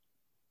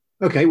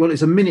Okay, well,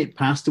 it's a minute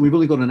past and we've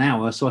only got an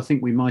hour, so I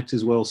think we might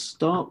as well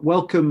start.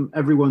 Welcome,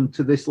 everyone,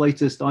 to this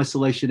latest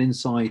Isolation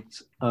Insight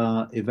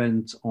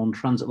event on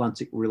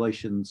transatlantic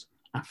relations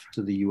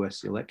after the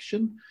US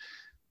election.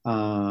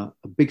 A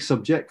big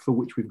subject for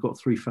which we've got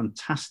three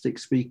fantastic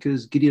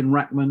speakers: Gideon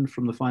Rachman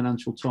from the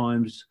Financial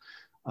Times,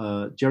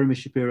 Jeremy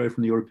Shapiro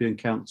from the European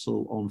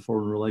Council on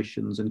Foreign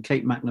Relations, and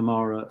Kate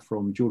McNamara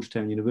from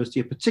Georgetown University.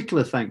 A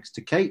particular thanks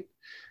to Kate,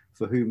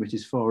 for whom it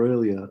is far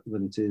earlier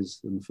than it is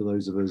than for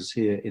those of us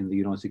here in the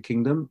United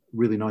Kingdom.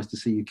 Really nice to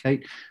see you,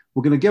 Kate.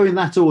 We're going to go in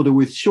that order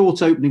with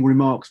short opening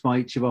remarks by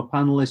each of our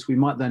panelists. We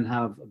might then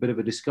have a bit of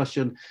a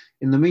discussion.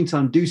 In the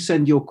meantime, do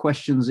send your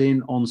questions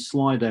in on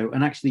Slido.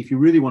 And actually, if you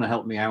really want to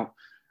help me out,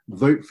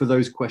 vote for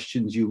those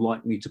questions you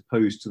like me to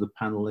pose to the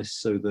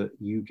panelists so that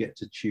you get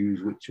to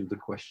choose which of the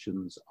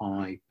questions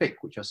I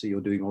pick, which I see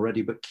you're doing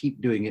already, but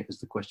keep doing it as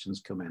the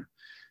questions come in.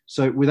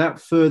 So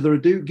without further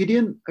ado,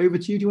 Gideon, over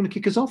to you. Do you want to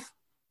kick us off?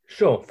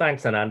 Sure,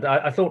 thanks, Anand.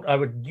 I thought I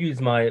would use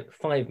my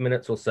 5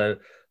 minutes or so.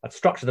 I'd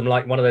structure them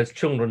like one of those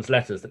children's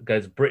letters that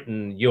goes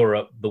Britain,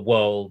 Europe, the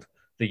world,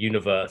 the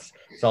universe.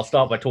 So I'll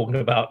start by talking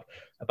about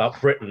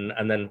Britain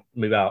and then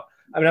move out.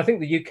 I mean, I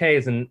think the UK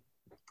is in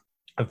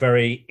a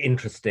very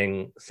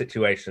interesting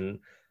situation.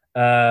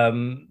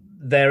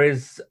 There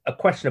is a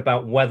question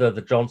about whether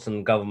the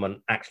Johnson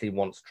government actually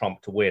wants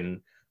Trump to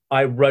win.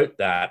 I wrote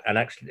that and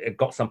actually it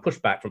got some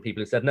pushback from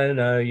people who said,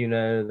 no, you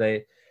know,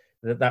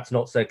 that's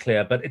not so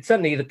clear. But it's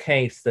certainly the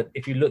case that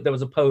if you look, there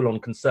was a poll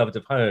on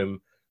Conservative Home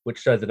which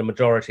showed that a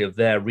majority of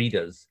their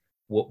readers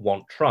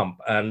want Trump.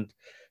 And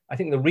I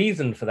think the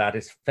reason for that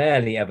is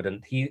fairly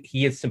evident.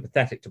 He is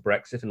sympathetic to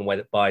Brexit in a way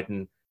that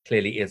Biden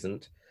clearly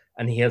isn't.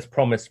 And he has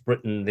promised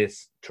Britain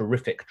this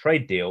terrific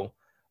trade deal.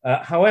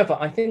 However,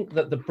 I think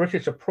that the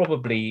British are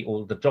probably,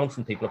 or the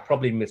Johnson people are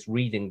probably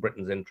misreading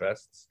Britain's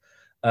interests.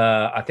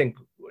 I think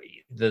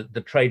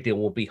the trade deal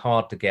will be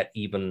hard to get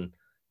even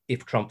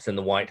if Trump's in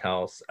the White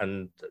House,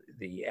 and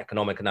the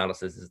economic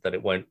analysis is that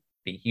it won't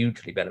be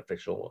hugely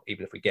beneficial,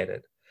 even if we get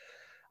it.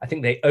 I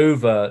think they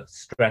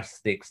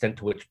overstress the extent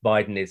to which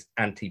Biden is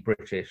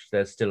anti-British.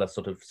 There's still a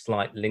sort of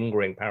slight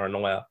lingering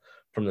paranoia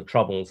from the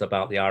Troubles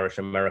about the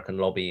Irish-American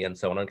lobby and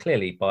so on. And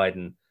clearly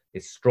Biden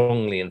is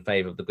strongly in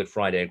favor of the Good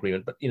Friday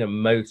Agreement, but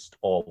most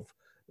of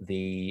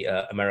the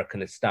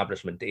American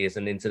establishment is,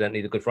 and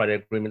incidentally, the Good Friday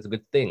Agreement is a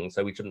good thing,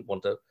 so we shouldn't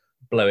want to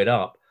blow it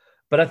up.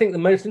 But I think the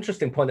most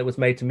interesting point that was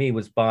made to me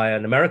was by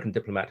an American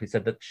diplomat who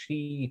said that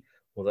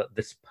that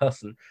this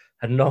person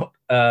had not,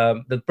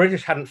 the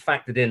British hadn't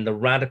factored in the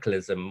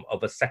radicalism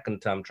of a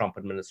second-term Trump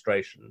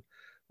administration,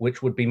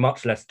 which would be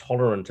much less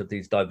tolerant of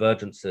these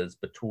divergences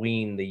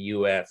between the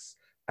US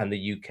and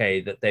the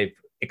UK that they've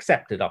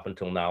accepted up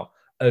until now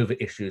over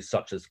issues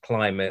such as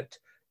climate,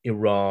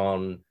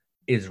 Iran,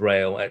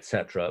 Israel,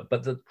 etc.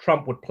 But that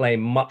Trump would play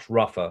much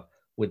rougher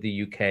with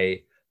the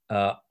UK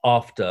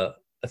after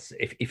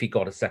if he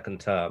got a second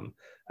term.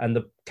 And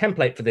the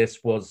template for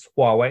this was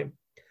Huawei,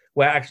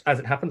 where, as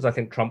it happens, I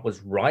think Trump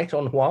was right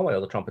on Huawei, or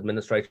the Trump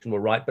administration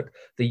were right, but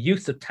the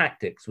use of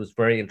tactics was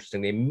very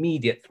interesting, the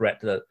immediate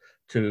threat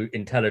to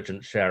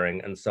intelligence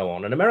sharing and so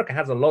on. And America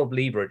has a lot of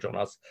leverage on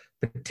us,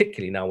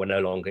 particularly now we're no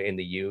longer in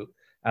the EU,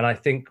 and I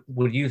think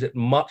we'll use it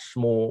much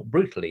more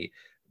brutally.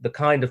 The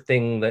kind of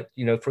thing that,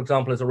 for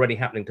example, is already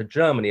happening to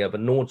Germany over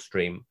Nord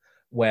Stream,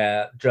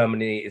 where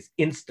Germany is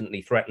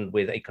instantly threatened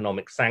with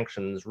economic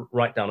sanctions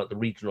right down at the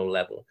regional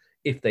level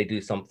if they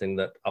do something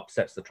that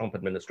upsets the Trump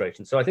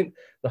administration. So I think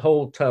the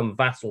whole term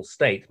vassal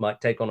state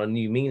might take on a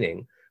new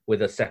meaning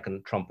with a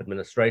second Trump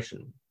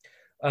administration.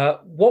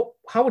 How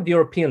would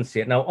Europeans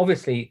see it? Now,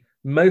 obviously,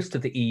 most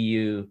of the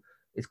EU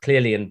is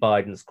clearly in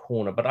Biden's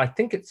corner, but I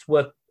think it's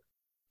worth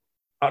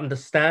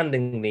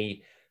understanding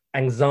the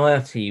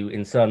anxiety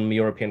in some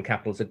European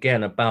capitals,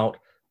 again, about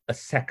a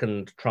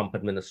second Trump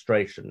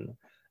administration.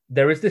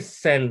 There is this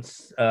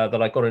sense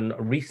that I got in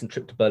a recent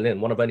trip to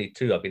Berlin, one of only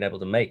two I've been able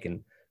to make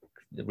in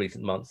the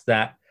recent months,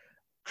 that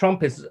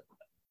Trump is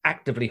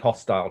actively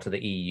hostile to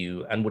the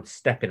EU and would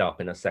step it up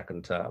in a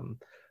second term.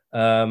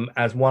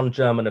 As one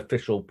German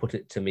official put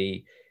it to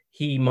me,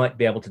 he might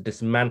be able to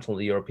dismantle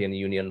the European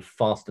Union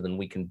faster than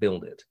we can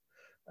build it,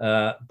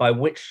 by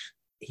which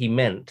he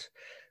meant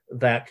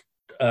that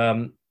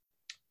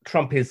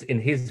Trump is, in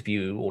his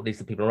view, or at least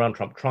the people around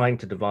Trump, trying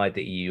to divide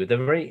the EU.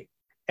 They're very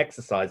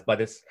exercised by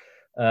this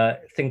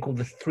thing called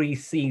the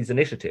 3Cs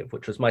Initiative,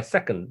 which was my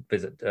second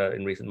visit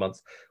in recent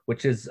months,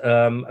 which is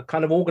a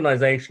kind of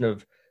organization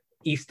of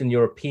Eastern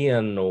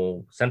European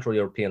or Central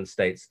European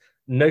states,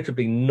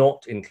 notably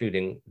not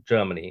including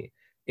Germany,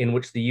 in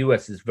which the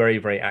US is very,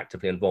 very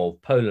actively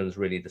involved. Poland's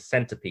really the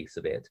centerpiece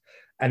of it.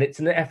 And it's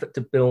an effort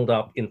to build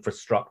up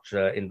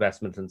infrastructure,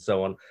 investment, and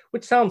so on,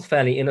 which sounds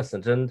fairly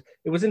innocent. And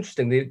it was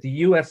interesting, the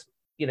US,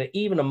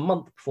 even a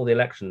month before the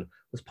election,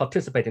 was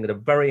participating at a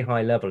very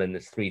high level in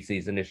this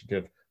 3Cs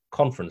Initiative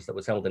conference that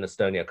was held in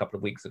Estonia a couple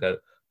of weeks ago.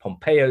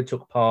 Pompeo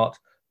took part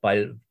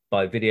by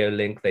video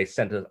link. They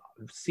sent a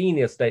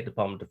senior State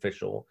Department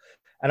official.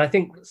 And I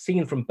think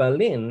seen from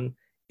Berlin,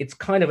 it's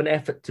kind of an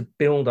effort to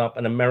build up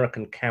an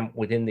American camp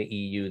within the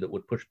EU that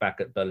would push back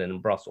at Berlin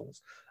and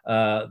Brussels.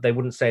 They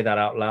wouldn't say that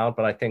out loud,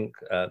 but I think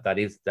that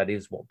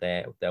is what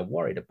they're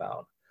worried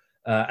about.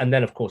 And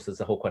then, of course, there's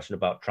the whole question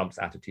about Trump's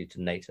attitude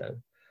to NATO.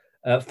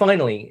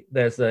 Finally,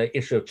 there's the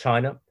issue of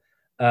China.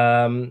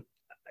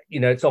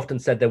 It's often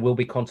said there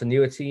will be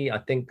continuity. I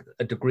think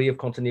a degree of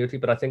continuity,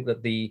 but I think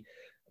that the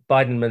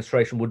Biden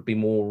administration would be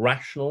more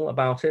rational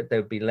about it. They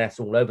would be less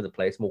all over the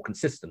place, more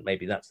consistent.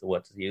 Maybe that's the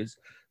word to use.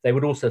 They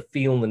would also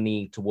feel the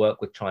need to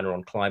work with China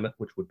on climate,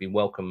 which would be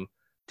welcome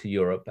to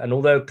Europe. And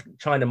although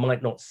China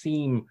might not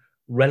seem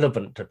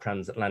relevant to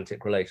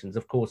transatlantic relations,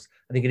 of course,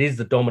 I think it is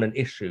the dominant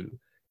issue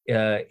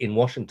in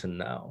Washington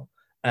now.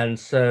 And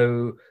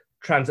so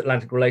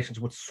transatlantic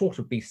relations would sort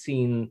of be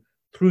seen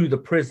through the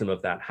prism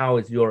of that. How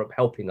is Europe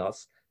helping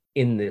us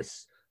in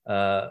this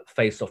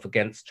face-off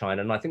against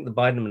China? And I think the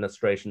Biden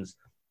administration's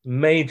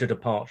major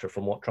departure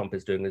from what Trump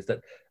is doing is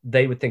that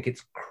they would think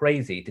it's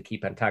crazy to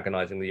keep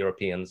antagonizing the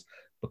Europeans,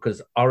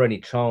 because our only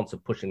chance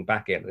of pushing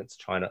back against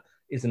China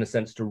is, in a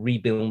sense, to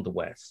rebuild the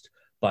West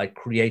by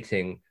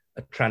creating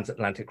a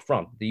transatlantic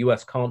front. The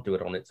US can't do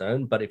it on its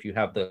own, but if you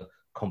have the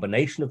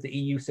combination of the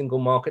EU single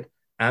market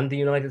and the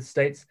United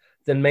States,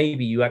 then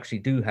maybe you actually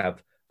do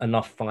have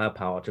enough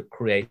firepower to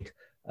create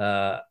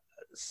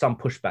some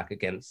pushback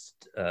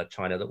against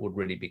China that would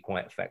really be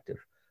quite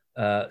effective.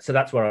 So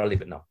that's where I'll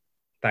leave it now.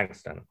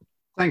 Thanks, Dan.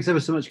 Thanks ever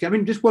so much. I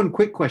mean, just one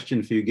quick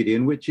question for you,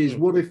 Gideon, which is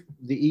what if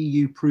the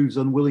EU proves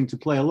unwilling to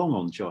play along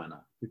on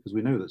China? Because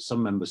we know that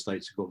some member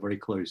states have got very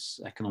close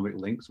economic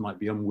links, might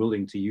be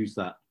unwilling to use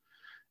that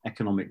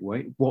economic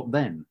weight. What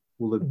then?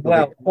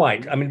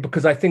 Quite. I mean,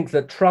 because I think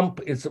that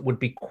Trump would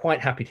be quite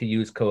happy to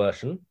use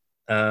coercion.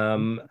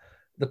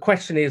 The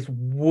question is,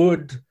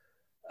 would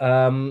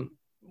a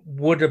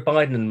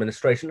Biden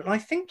administration, and I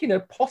think,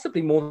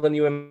 possibly more than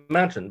you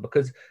imagine,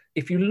 because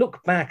if you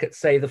look back at,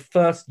 say, the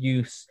first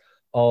use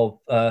of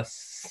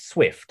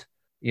SWIFT,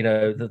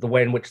 the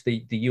way in which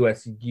the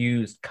US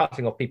used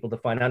cutting off people the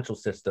financial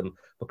system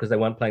because they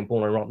weren't playing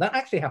ball in Iran, that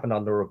actually happened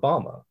under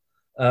Obama.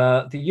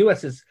 The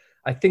US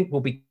I think, will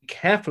be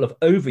careful of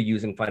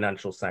overusing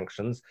financial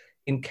sanctions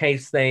in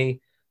case they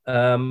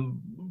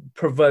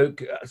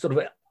provoke, sort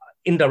of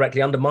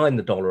indirectly undermine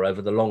the dollar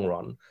over the long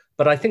run.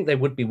 But I think they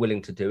would be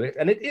willing to do it.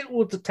 And it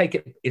will take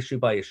it issue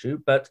by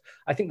issue. But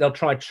I think they'll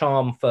try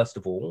charm first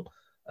of all.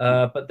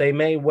 But they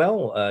may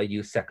well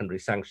use secondary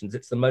sanctions.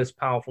 It's the most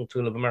powerful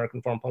tool of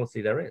American foreign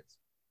policy there is.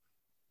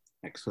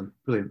 Excellent.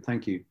 Brilliant.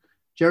 Thank you.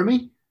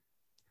 Jeremy?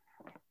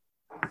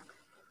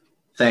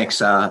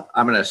 Thanks. I'm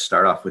going to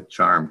start off with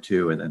charm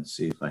too, and then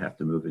see if I have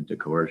to move into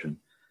coercion.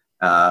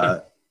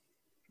 But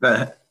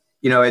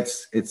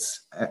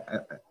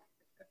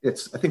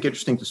it's I think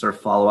interesting to sort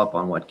of follow up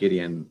on what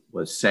Gideon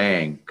was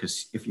saying,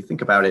 because if you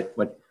think about it,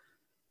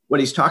 what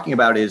he's talking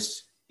about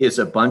is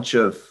a bunch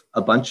of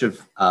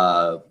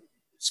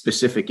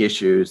specific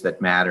issues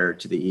that matter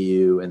to the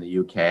EU and the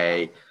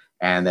UK,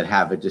 and that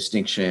have a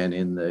distinction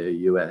in the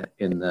US,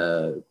 in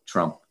the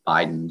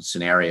Trump-Biden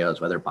scenarios,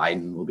 whether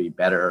Biden will be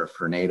better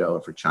for NATO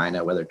or for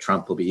China, whether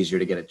Trump will be easier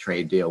to get a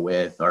trade deal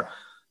with, or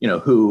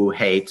who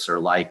hates or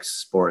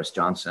likes Boris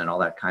Johnson and all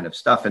that kind of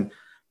stuff. And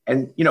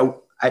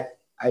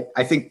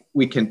I think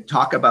we can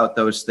talk about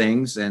those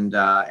things, and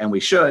we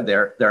should.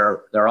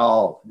 They're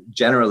all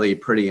generally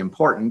pretty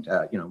important,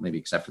 maybe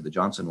except for the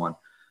Johnson one.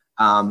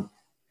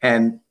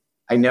 And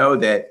I know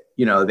that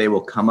they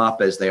will come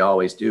up, as they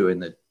always do in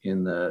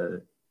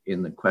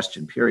the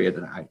question period,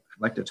 and I'd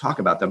like to talk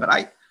about them. But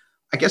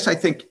I guess I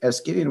think,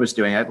 as Gideon was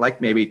doing, I'd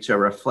like maybe to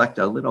reflect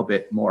a little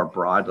bit more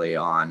broadly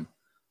on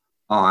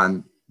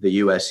the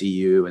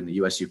US-EU and the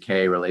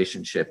US-UK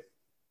relationship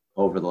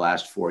over the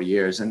last 4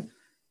 years, and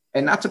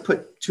not to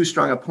put too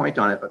strong a point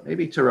on it, but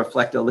maybe to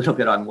reflect a little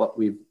bit on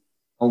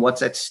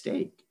what's at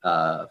stake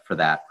for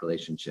that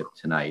relationship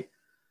tonight.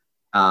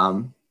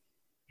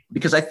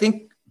 Because I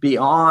think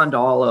beyond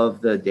all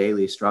of the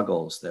daily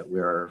struggles that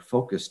we're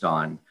focused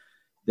on,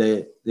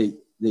 the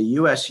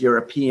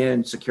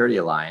US-European Security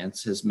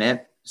Alliance has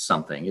meant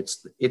something.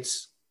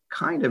 It's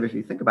kind of, if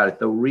you think about it,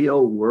 the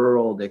real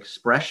world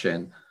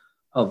expression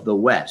of the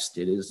West.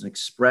 It is an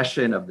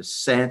expression of the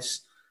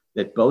sense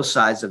that both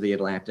sides of the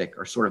Atlantic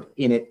are sort of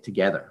in it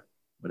together,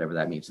 whatever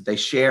that means, that they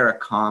share a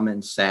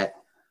common set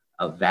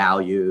of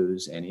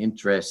values and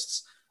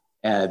interests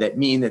that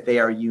mean that they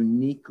are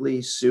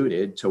uniquely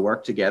suited to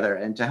work together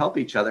and to help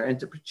each other and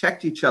to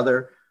protect each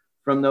other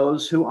from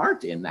those who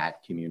aren't in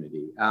that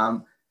community.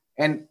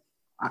 And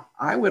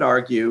I would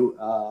argue,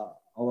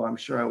 although I'm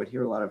sure I would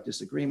hear a lot of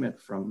disagreement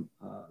from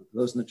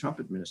those in the Trump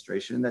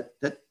administration,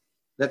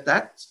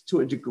 that's to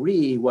a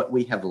degree what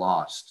we have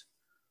lost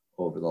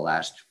over the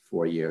last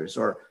 4 years,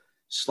 or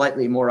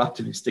slightly more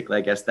optimistically,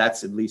 I guess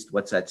that's at least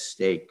what's at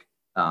stake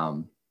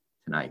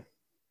tonight.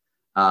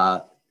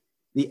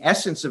 The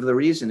essence of the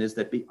reason is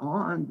that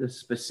beyond the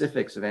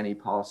specifics of any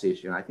policy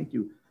issue, and I think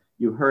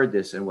you heard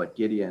this in what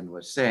Gideon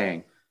was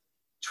saying,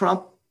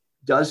 Trump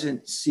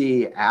doesn't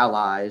see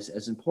allies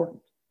as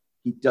important.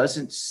 He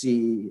doesn't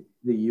see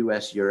the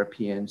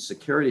US-European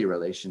security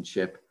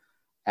relationship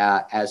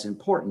as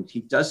important.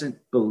 He doesn't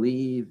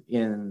believe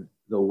in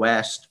the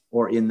West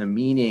or in the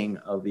meaning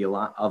of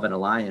an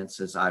alliance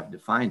as I've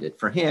defined it.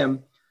 For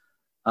him,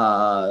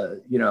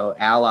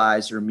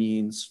 allies are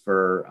means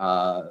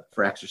for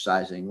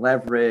exercising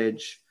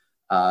leverage.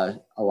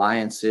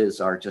 Alliances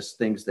are just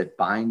things that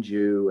bind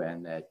you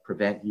and that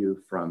prevent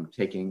you from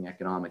taking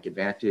economic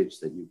advantage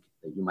that you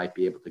might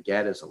be able to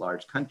get as a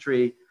large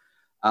country.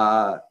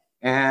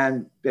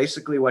 And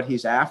basically, what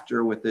he's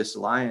after with this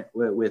alliance,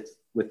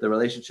 with the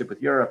relationship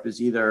with Europe, is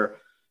either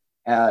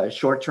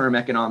short-term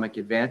economic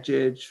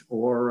advantage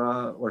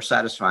or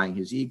satisfying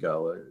his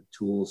ego,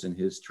 tools in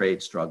his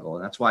trade struggle.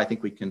 And that's why I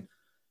think we can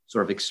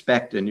sort of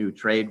expect a new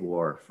trade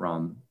war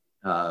from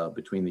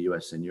between the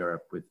U.S. and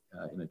Europe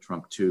in a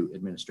Trump II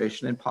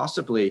administration, and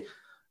possibly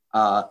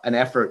an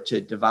effort to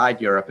divide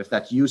Europe, if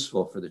that's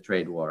useful for the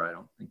trade war. I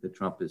don't think that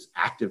Trump is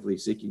actively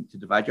seeking to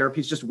divide Europe.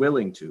 He's just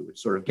willing to, which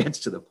sort of gets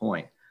to the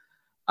point.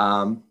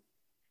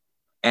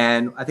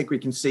 And I think we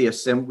can see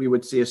we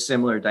would see a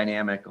similar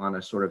dynamic on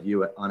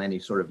any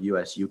sort of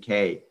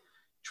U.S.-UK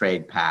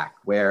trade pact,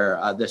 where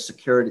the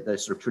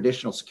sort of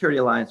traditional security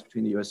alliance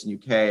between the U.S. and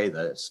U.K.,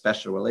 the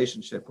special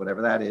relationship,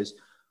 whatever that is,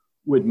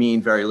 would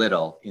mean very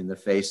little in the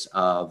face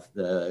of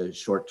the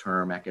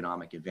short-term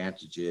economic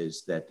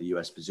advantages that the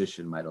U.S.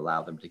 position might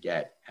allow them to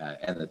get,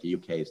 and that the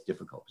UK's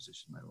difficult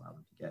position might allow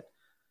them to get.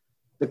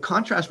 The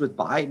contrast with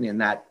Biden in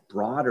that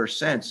broader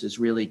sense is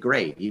really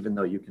great, even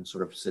though you can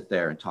sort of sit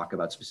there and talk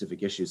about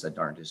specific issues that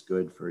aren't as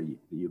good for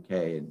the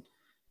UK and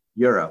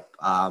Europe,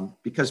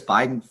 because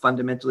Biden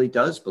fundamentally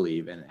does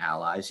believe in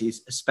allies.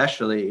 He's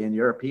especially in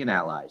European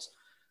allies.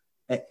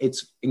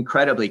 It's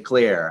incredibly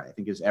clear, I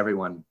think, as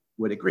everyone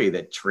would agree,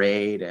 that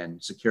trade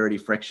and security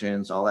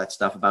frictions, all that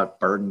stuff about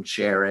burden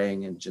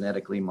sharing and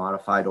genetically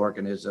modified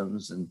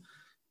organisms, and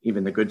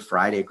even the Good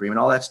Friday Agreement,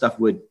 all that stuff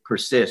would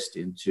persist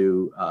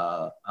into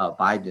a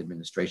Biden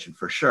administration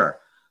for sure.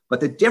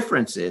 But the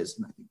difference is,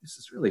 and I think this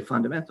is really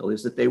fundamental,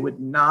 is that they would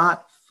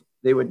not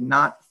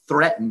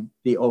threaten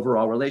the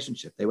overall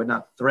relationship. They would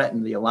not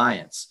threaten the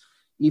alliance.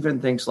 Even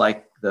things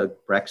like the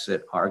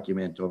Brexit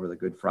argument over the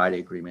Good Friday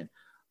Agreement,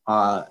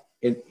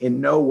 in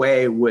no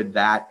way would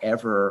that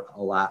ever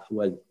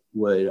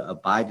would a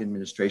Biden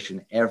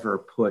administration ever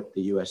put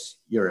the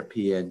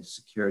U.S.-European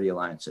security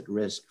alliance at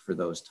risk for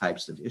those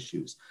types of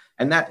issues.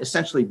 And that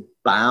essentially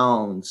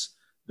bounds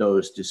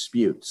those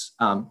disputes.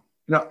 In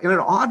an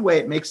odd way,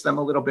 it makes them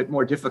a little bit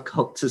more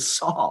difficult to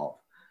solve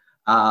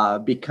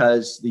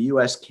because the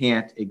U.S.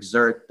 can't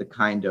exert the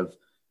kind of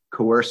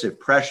coercive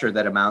pressure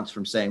that amounts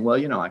from saying,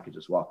 well, I could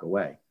just walk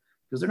away,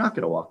 because they're not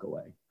going to walk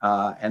away.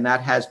 And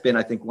that has been,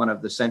 I think, one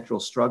of the central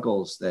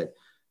struggles that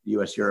the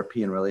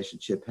U.S.-European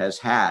relationship has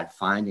had,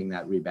 finding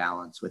that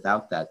rebalance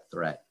without that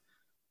threat.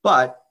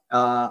 But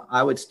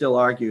I would still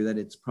argue that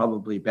it's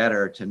probably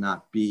better to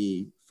not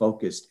be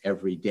focused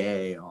every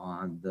day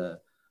on the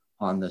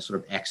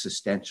sort of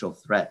existential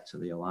threat to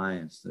the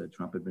alliance that a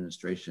Trump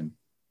administration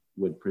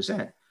would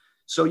present.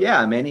 So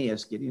yeah, many,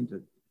 as Gideon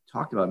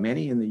talked about,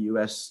 many in the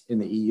U.S., in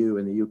the EU,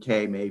 and the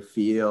UK may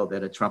feel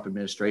that a Trump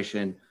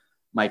administration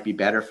might be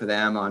better for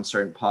them on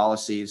certain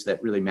policies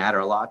that really matter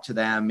a lot to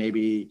them.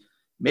 Maybe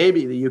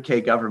the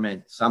UK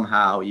government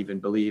somehow even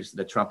believes that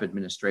the Trump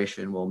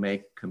administration will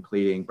make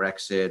completing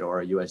Brexit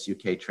or a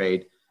US-UK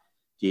trade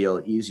deal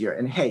easier.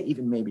 And hey,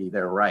 even maybe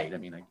they're right. I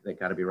mean, they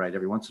got to be right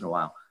every once in a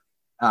while.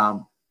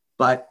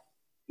 But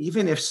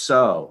even if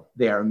so,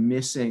 they are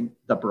missing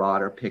the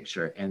broader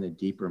picture and the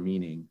deeper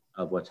meaning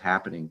of what's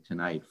happening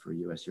tonight for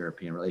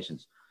US-European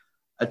relations.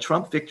 A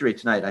Trump victory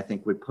tonight, I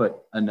think, would put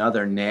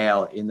another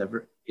nail in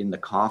the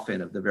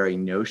coffin of the very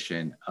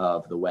notion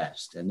of the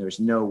West. And there's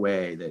no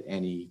way that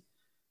any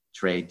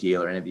trade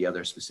deal or any of the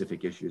other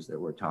specific issues that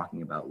we're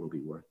talking about will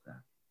be worth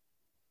that.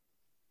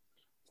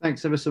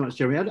 Thanks ever so much,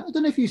 Jeremy. I don't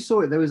know if you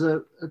saw it. There was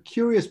a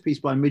curious piece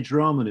by Midge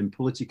Rahman in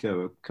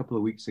Politico a couple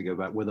of weeks ago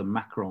about whether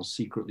Macron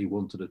secretly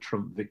wanted a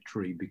Trump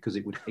victory because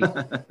it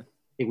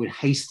would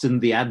hasten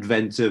the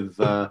advent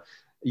of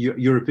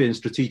European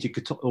strategic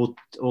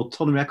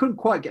autonomy. I couldn't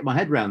quite get my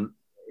head around,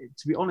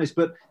 to be honest,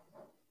 but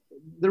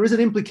there is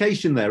an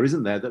implication there,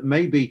 isn't there, that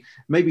maybe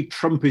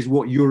Trump is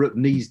what Europe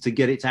needs to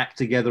get its act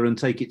together and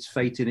take its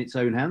fate in its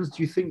own hands?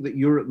 Do you think that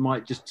Europe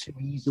might just too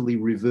easily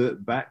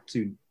revert back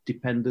to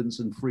dependence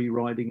and free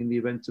riding in the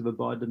event of a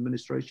Biden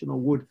administration, or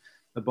would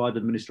a Biden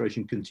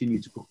administration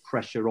continue to put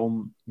pressure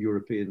on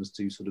Europeans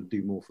to sort of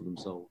do more for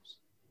themselves?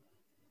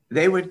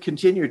 They would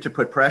continue to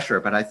put pressure,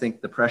 but I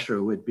think the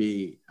pressure would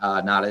be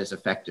not as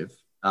effective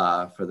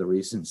for the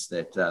reasons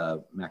that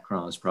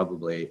Macron is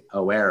probably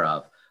aware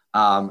of.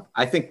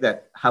 I think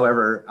that,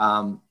 however,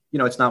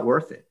 it's not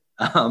worth it.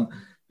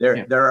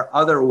 There are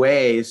other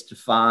ways to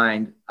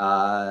find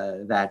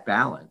that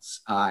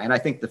balance. And I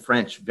think the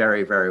French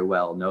very, very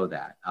well know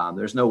that.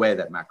 There's no way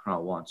that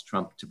Macron wants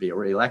Trump to be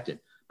reelected,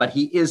 but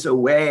he is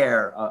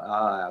aware,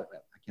 I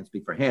can't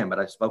speak for him, but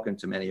I've spoken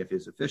to many of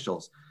his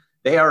officials.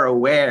 They are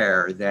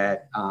aware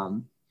that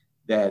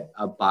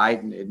a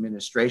Biden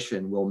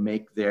administration will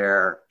make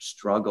their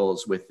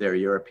struggles with their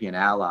European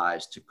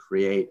allies to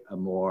create a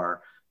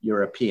more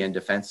European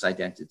defense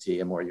identity,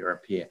 a more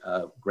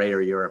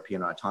greater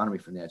European autonomy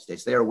from the United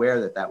States. They're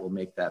aware that that will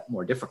make that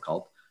more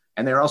difficult.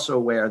 And they're also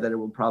aware that it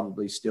will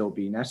probably still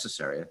be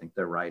necessary. I think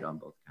they're right on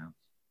both counts.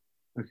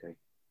 Okay,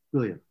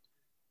 brilliant.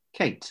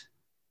 Kate,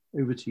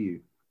 over to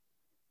you.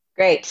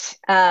 Great.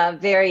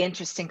 Very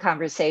interesting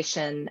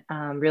conversation.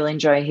 Really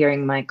enjoy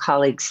hearing my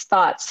colleagues'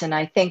 thoughts. And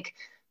I think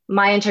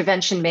my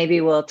intervention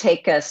maybe will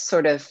take us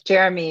sort of,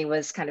 Jeremy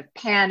was kind of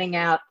panning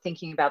out,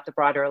 thinking about the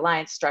broader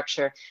alliance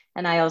structure.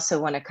 And I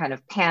also want to kind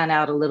of pan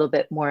out a little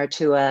bit more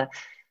to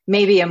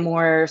maybe a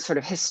more sort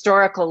of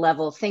historical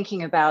level,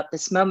 thinking about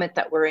this moment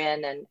that we're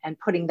in and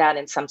putting that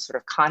in some sort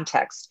of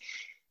context.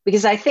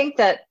 Because I think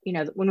that, you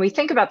know, when we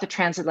think about the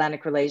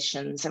transatlantic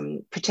relations,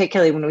 and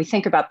particularly when we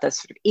think about the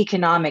sort of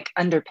economic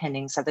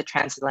underpinnings of the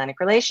transatlantic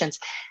relations,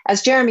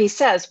 as Jeremy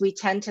says, we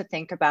tend to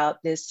think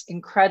about this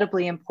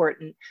incredibly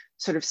important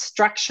sort of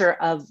structure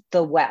of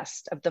the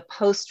West, of the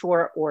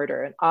post-war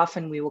order. And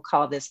often we will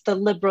call this the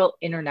liberal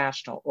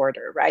international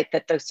order, right?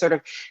 That the sort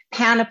of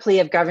panoply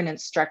of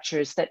governance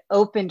structures that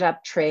opened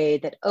up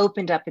trade, that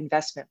opened up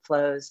investment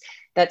flows,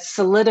 that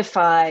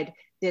solidified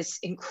this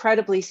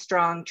incredibly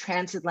strong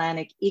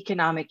transatlantic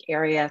economic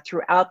area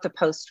throughout the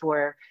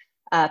post-war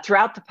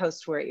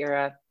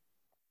era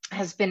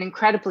has been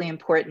incredibly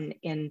important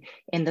in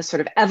the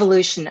sort of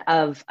evolution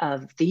of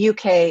the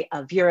UK,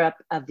 of Europe,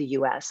 of the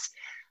US.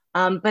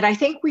 But I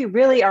think we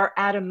really are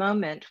at a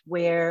moment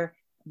where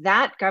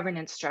that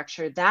governance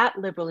structure, that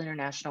liberal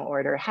international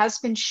order has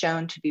been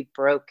shown to be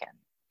broken.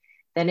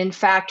 That in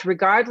fact,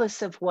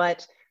 regardless of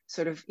what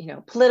sort of, you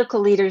know,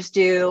 political leaders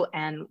do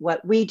and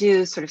what we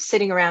do sort of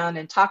sitting around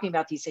and talking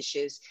about these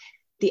issues,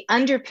 the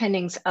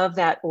underpinnings of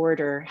that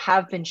order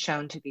have been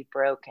shown to be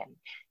broken,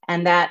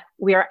 and that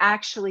we are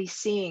actually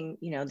seeing,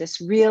 you know, this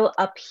real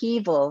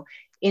upheaval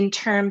in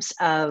terms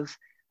of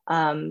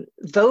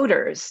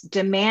voters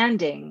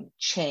demanding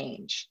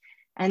change.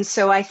 And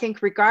so I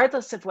think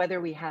regardless of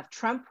whether we have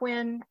Trump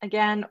win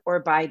again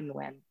or Biden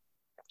win,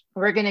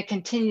 we're going to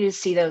continue to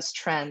see those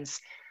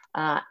trends.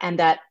 And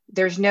that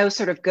there's no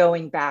sort of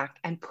going back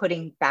and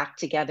putting back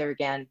together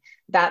again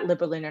that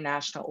liberal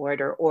international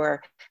order,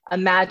 or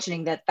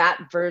imagining that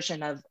that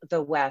version of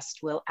the West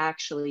will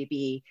actually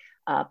be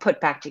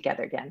put back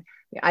together again.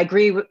 I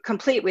agree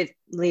completely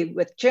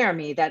with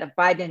Jeremy that a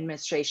Biden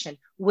administration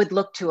would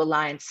look to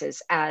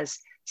alliances as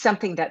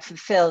something that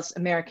fulfills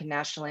American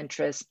national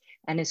interest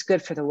and is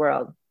good for the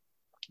world.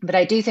 But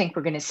I do think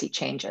we're going to see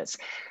changes.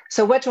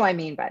 So what do I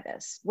mean by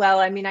this? Well,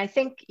 I mean, I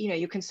think, you know,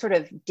 you can sort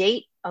of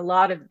date a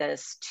lot of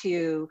this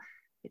to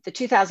the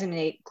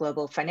 2008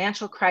 global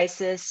financial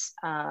crisis.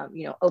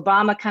 You know,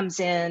 Obama comes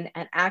in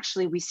and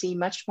actually we see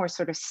much more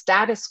sort of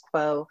status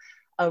quo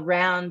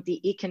around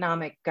the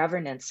economic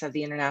governance of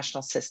the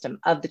international system,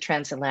 of the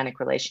transatlantic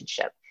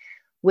relationship.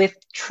 With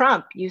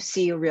Trump, you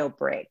see a real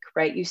break,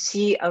 right? You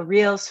see a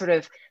real sort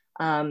of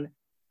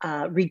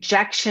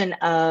rejection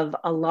of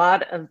a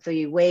lot of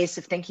the ways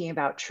of thinking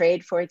about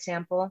trade, for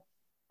example.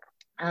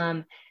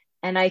 And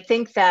I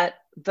think that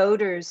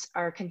voters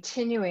are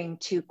continuing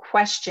to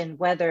question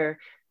whether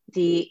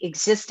the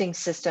existing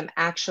system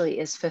actually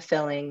is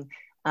fulfilling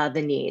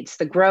the needs.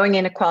 The growing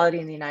inequality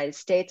in the United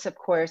States, of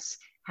course,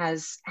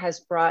 has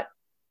brought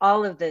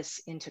all of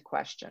this into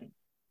question.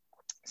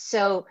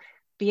 So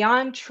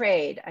beyond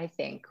trade, I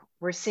think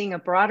we're seeing a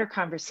broader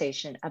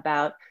conversation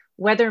about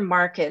whether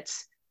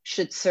markets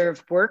should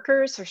serve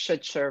workers or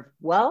should serve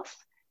wealth,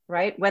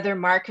 right? Whether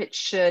markets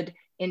should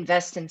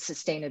invest in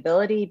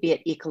sustainability, be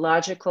it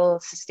ecological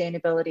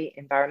sustainability,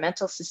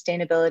 environmental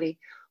sustainability,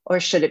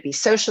 or should it be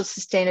social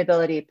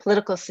sustainability,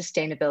 political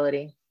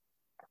sustainability?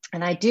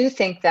 And I do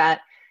think that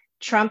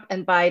Trump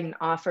and Biden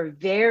offer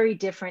very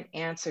different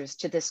answers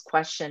to this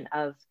question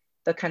of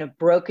the kind of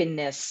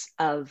brokenness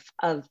of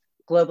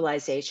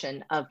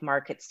globalization of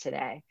markets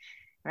today.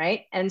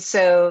 Right. And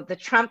so the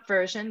Trump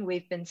version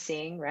we've been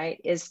seeing, right,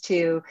 is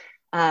to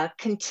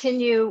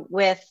continue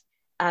with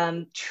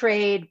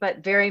trade,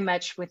 but very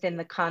much within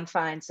the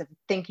confines of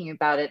thinking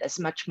about it as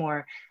much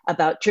more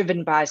about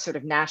driven by sort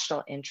of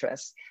national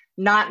interests,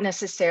 not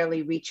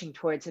necessarily reaching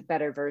towards a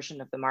better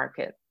version of the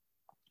market.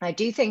 I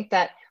do think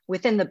that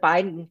within the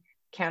Biden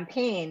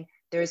campaign,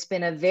 there's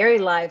been a very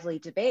lively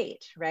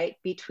debate, right,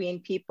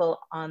 between people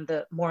on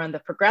the more on the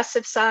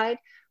progressive side,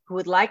 who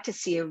would like to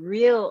see a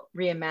real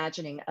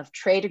reimagining of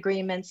trade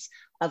agreements,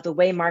 of the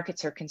way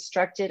markets are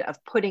constructed,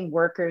 of putting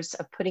workers,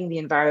 of putting the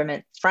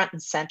environment front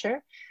and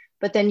center.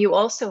 But then you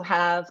also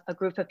have a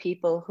group of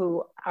people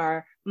who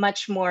are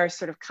much more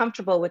sort of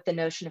comfortable with the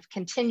notion of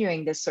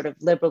continuing this sort of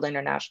liberal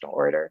international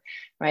order,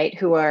 right?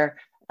 Who are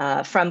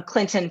from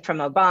Clinton, from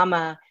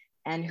Obama,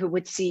 and who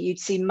would see, you'd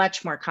see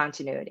much more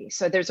continuity.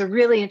 So there's a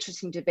really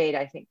interesting debate,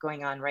 I think,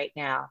 going on right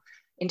now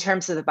in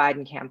terms of the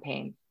Biden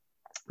campaign.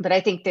 But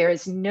I think there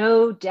is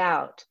no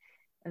doubt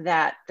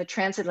that the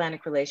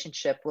transatlantic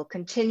relationship will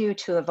continue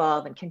to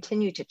evolve and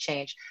continue to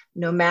change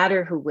no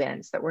matter who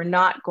wins, that we're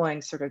not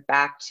going sort of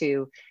back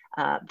to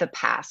the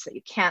past, that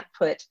you can't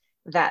put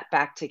that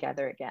back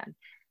together again.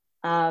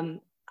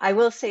 I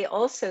will say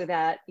also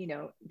that, you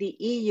know, the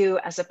EU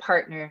as a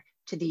partner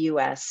to the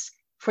US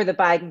for the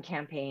Biden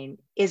campaign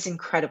is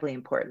incredibly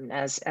important,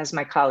 as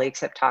my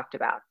colleagues have talked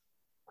about.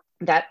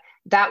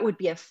 That would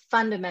be a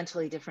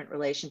fundamentally different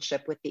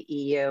relationship with the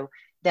EU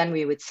than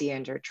we would see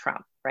under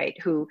Trump, right?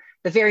 Who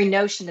the very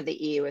notion of the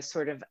EU is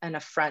sort of an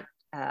affront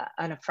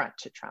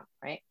to Trump,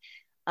 right?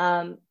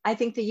 I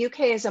think the UK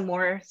is a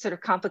more sort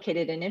of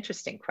complicated and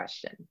interesting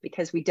question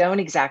because we don't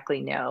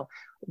exactly know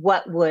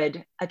what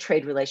would a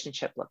trade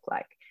relationship look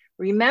like.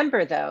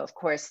 Remember, though, of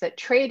course, that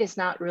trade is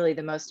not really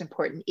the most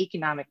important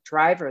economic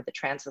driver of the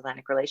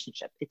transatlantic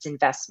relationship. It's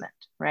investment,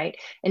 right?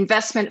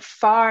 Investment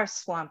far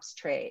swamps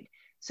trade.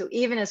 So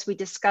even as we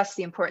discuss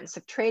the importance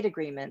of trade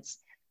agreements,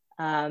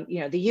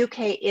 the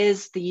UK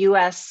is the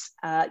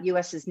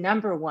US's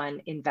number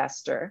one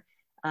investor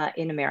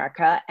in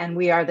America, and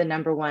we are the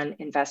number one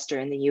investor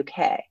in the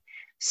UK.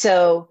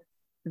 So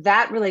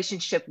that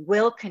relationship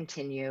will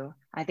continue.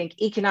 I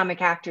think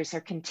economic actors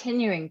are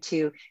continuing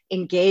to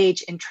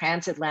engage in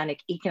transatlantic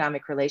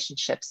economic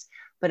relationships.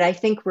 But I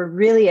think we're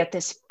really at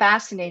this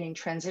fascinating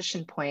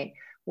transition point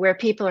where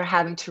people are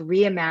having to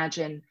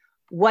reimagine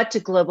what do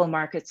global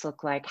markets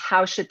look like?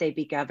 How should they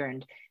be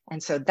governed?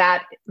 And so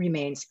that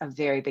remains a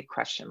very big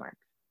question mark.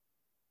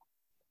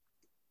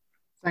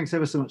 Thanks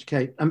ever so much,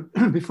 Kate.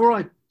 Before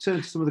I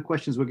turn to some of the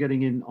questions we're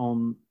getting in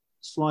on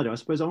Slido, I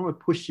suppose I want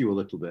to push you a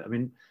little bit. I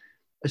mean,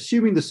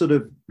 assuming the sort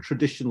of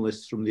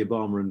traditionalists from the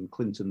Obama and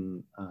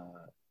Clinton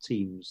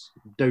teams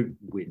don't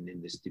win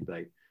in this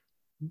debate,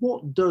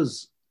 what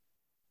does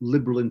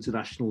liberal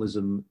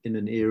internationalism in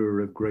an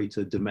era of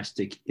greater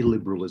domestic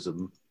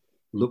illiberalism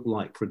look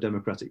like for a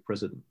Democratic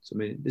president? I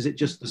mean, is it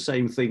just the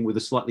same thing with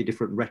a slightly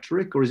different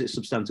rhetoric, or is it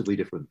substantively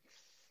different?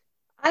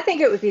 I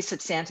think it would be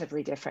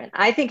substantively different.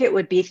 I think it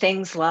would be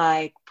things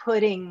like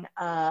putting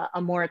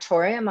a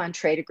moratorium on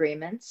trade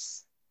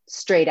agreements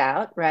straight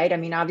out, right? I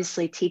mean,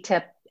 obviously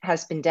TTIP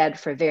has been dead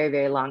for a very,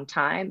 very long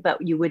time,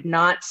 but you would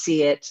not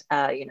see it,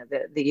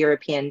 the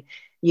European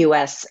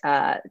US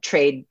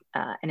trade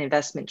and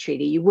investment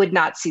treaty, you would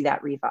not see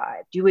that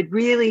revived. You would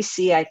really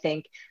see, I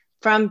think,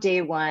 from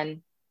day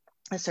one,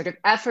 a sort of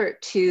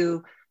effort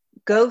to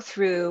go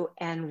through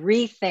and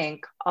rethink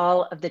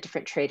all of the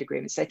different trade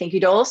agreements. I think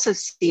you'd also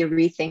see a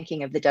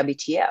rethinking of the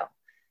WTO.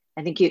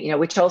 I think,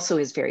 which also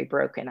is very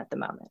broken at the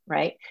moment,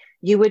 right?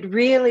 You would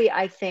really,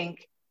 I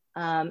think,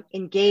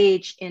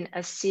 engage in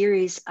a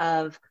series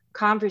of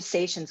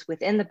conversations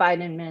within the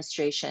Biden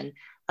administration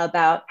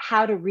about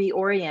how to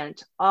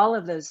reorient all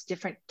of those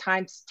different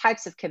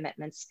types of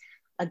commitments,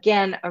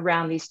 again,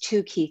 around these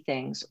two key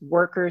things,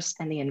 workers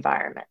and the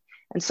environment.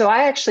 And so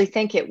I actually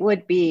think it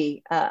would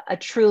be a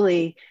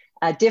truly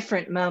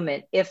different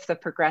moment if the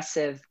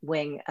progressive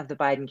wing of the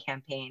Biden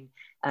campaign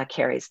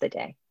carries the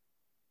day.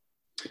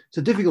 It's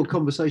a difficult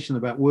conversation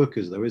about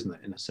workers, though, isn't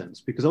it, in a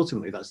sense? Because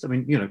ultimately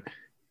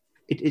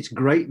it's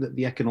great that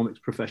the economics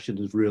profession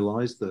has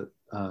realized that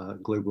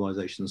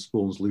globalization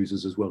spawns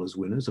losers as well as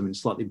winners. I mean,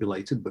 slightly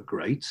belated, but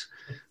great.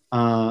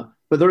 But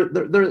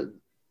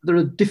there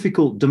are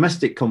difficult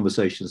domestic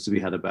conversations to be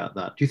had about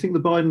that. Do you think the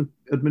Biden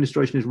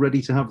administration is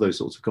ready to have those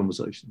sorts of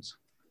conversations?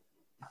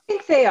 I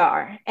think they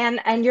are.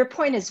 And your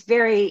point is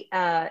very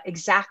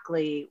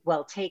exactly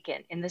well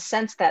taken in the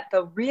sense that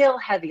the real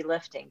heavy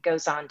lifting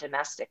goes on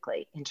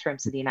domestically in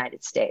terms of the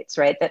United States,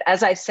 right? That,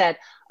 as I said,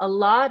 a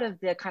lot of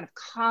the kind of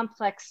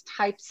complex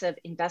types of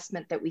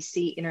investment that we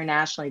see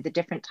internationally, the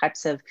different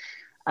types of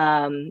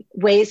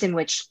ways in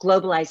which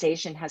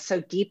globalization has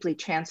so deeply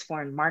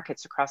transformed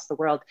markets across the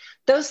world,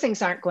 those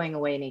things aren't going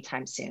away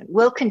anytime soon.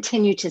 We'll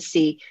continue to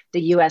see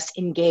the US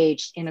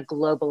engaged in a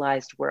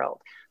globalized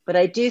world. But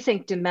I do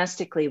think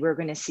domestically, we're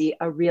going to see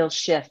a real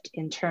shift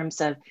in terms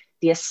of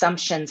the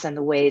assumptions and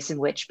the ways in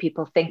which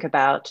people think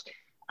about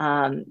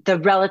the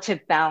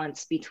relative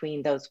balance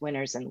between those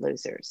winners and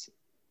losers.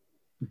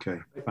 Okay.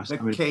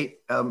 Kate,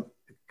 can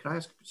I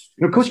ask?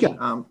 No, of course you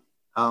can.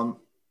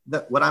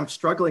 What I'm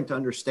struggling to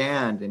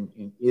understand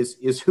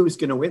is who's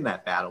going to win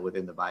that battle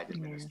within the Biden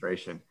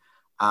administration.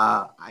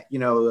 I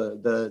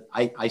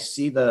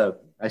see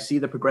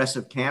the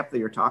progressive camp that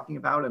you're talking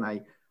about, and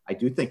I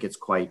do think it's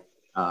quite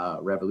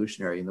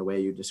revolutionary in the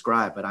way you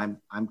describe. But I'm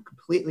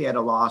completely at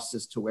a loss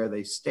as to where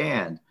they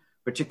stand,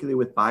 particularly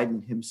with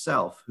Biden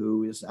himself,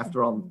 who is,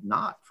 after all,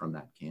 not from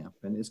that camp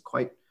and is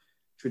quite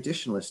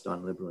traditionalist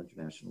on liberal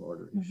international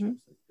order issues,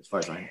 as far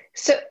as I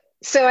know.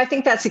 So I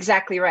think that's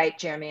exactly right,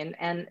 Jeremy.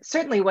 And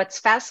certainly what's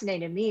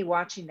fascinated me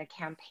watching the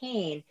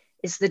campaign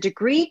is the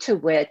degree to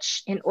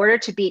which, in order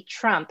to beat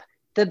Trump,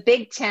 the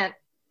big tent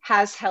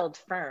has held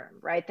firm,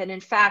 right? That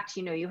in fact,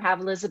 you have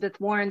Elizabeth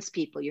Warren's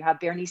people, you have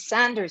Bernie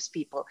Sanders'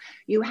 people,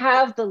 you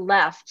have the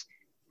left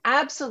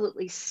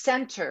absolutely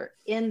center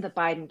in the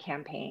Biden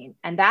campaign.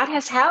 And that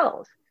has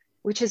held,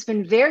 which has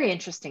been very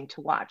interesting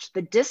to watch.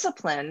 The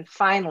discipline,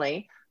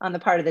 finally, on the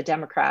part of the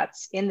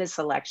Democrats in this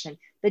election,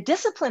 the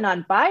discipline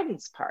on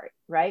Biden's part,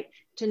 right,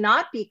 to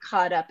not be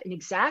caught up in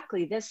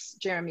exactly this,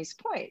 Jeremy's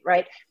point,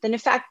 right? Then in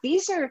fact,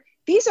 these are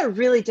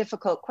really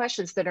difficult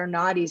questions that are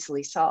not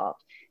easily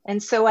solved.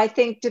 And so I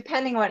think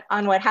depending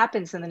on what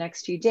happens in the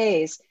next few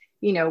days,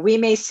 we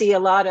may see a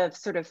lot of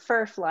sort of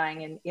fur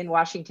flying in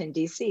Washington,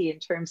 D.C. in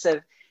terms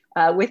of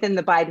within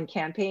the Biden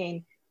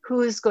campaign,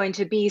 who's going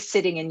to be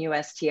sitting in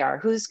USTR,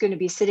 who's going to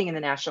be sitting in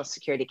the National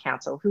Security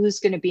Council, who's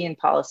going to be in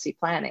policy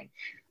planning.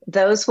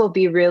 Those will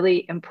be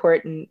really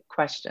important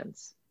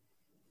questions.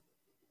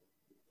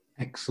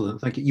 Excellent,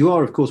 thank you. You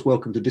are, of course,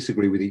 welcome to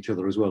disagree with each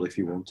other as well if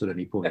you want at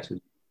any point.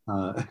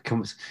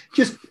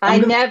 I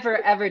never,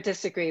 ever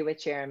disagree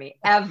with Jeremy,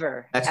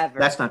 ever.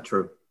 That's not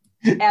true.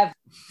 Ever.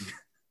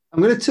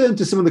 I'm going to turn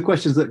to some of the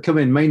questions that come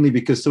in, mainly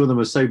because some of them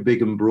are so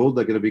big and broad,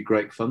 they're going to be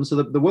great fun.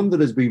 So the one that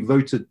has been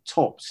voted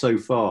top so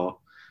far,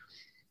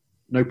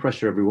 no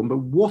pressure everyone, but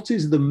what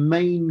is the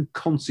main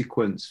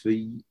consequence for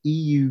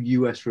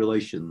EU-US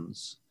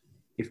relations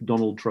if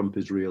Donald Trump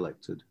is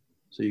re-elected?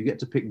 So you get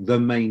to pick the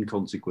main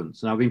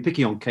consequence. And I've been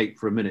picking on Kate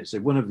for a minute, so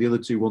if one of the other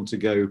two want to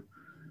go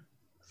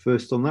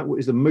first on that, what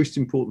is the most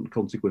important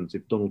consequence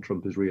if Donald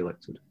Trump is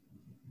re-elected?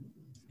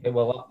 Okay,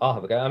 well, I'll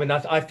have a go. I mean,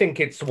 I think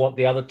it's what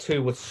the other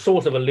two were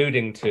sort of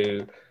alluding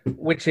to,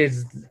 which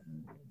is,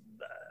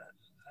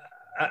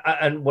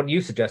 and what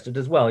you suggested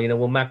as well,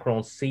 will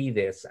Macron see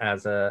this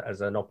as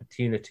an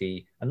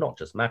opportunity, and not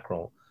just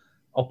Macron,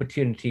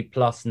 opportunity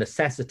plus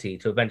necessity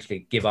to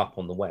eventually give up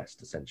on the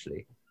West,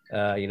 essentially.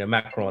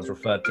 Macron has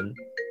referred to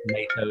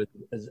NATO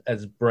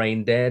as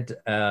brain dead.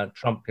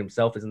 Trump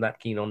himself isn't that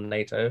keen on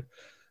NATO.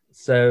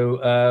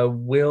 So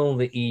will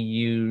the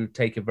EU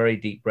take a very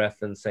deep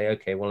breath and say,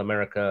 okay, well,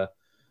 America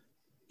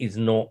is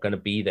not going to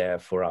be there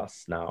for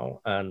us now,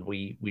 and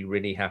we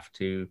really have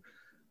to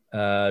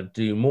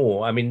do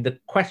more? I mean, the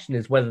question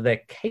is whether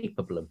they're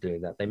capable of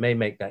doing that. They may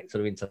make that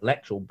sort of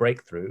intellectual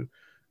breakthrough,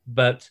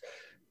 but,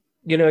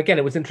 again,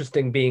 it was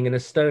interesting being in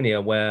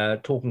Estonia, where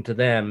talking to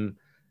them,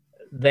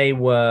 they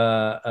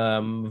were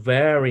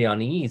very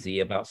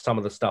uneasy about some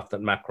of the stuff that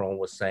Macron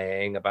was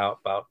saying about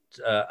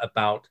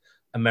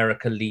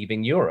America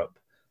leaving Europe,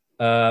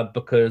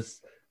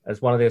 because, as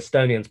one of the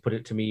Estonians put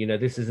it to me,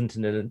 this isn't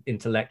an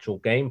intellectual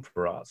game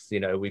for us.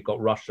 We've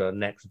got Russia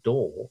next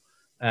door,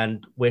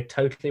 and we're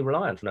totally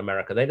reliant on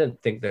America. They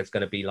don't think there's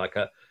going to be like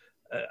a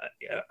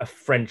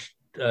French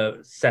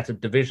set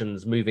of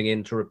divisions moving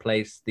in to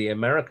replace the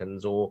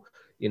Americans, or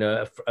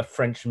a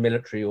French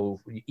military or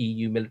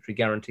EU military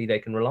guarantee they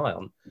can rely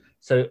on.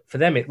 So for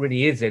them, it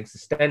really is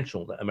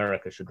existential that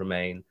America should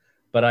remain.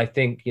 But I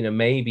think,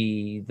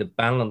 maybe the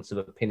balance of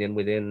opinion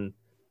within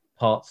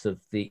parts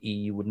of the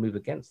EU would move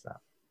against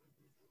that.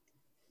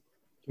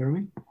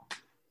 Jeremy?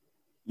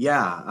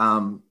 Yeah,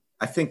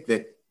 I think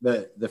that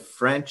the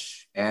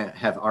French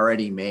have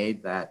already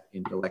made that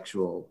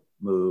intellectual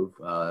move,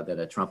 that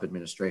a Trump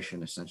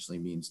administration essentially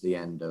means the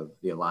end of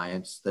the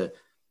alliance. The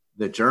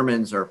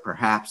Germans are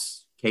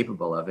perhaps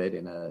capable of it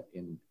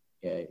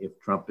if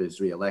Trump is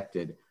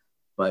reelected,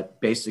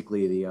 but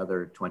basically the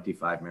other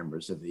 25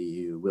 members of the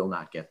EU will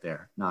not get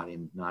there, not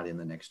in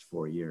the next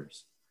 4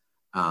 years,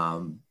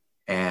 and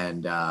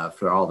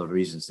for all the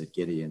reasons that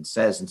Gideon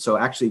says. And so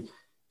actually,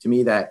 to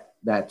me, that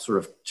sort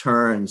of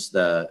turns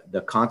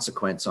the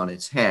consequence on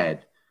its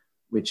head,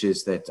 which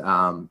is that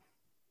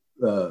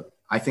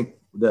I think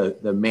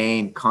the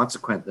main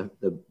consequence,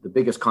 the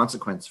biggest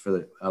consequence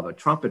of a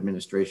Trump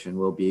administration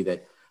will be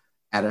that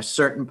at a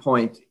certain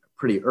point,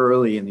 pretty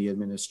early in the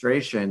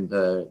administration,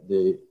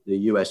 the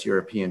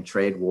U.S.-European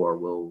trade war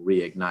will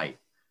reignite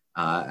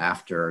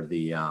after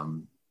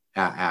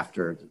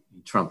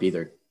Trump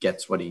either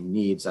gets what he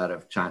needs out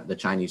of the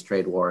Chinese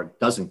trade war,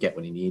 doesn't get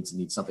what he needs, and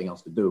needs something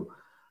else to do,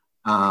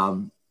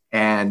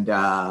 and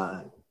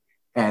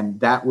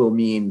that will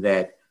mean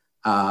that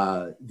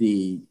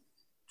the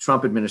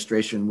Trump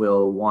administration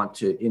will want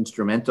to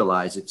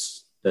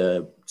instrumentalize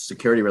the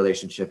security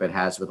relationship it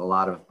has with a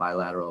lot of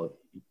bilateral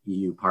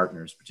EU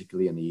partners,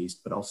 particularly in the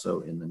East, but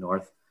also in the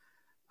North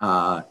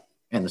and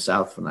the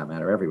South, for that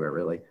matter, everywhere,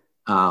 really.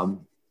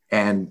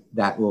 And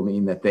that will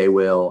mean that they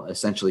will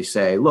essentially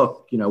say,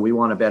 look, we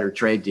want a better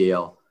trade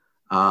deal.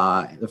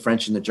 The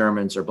French and the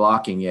Germans are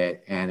blocking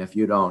it. And if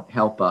you don't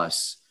help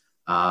us,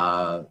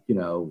 we're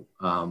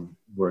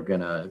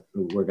gonna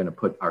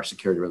put our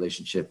security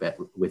relationship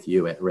with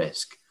you at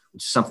risk,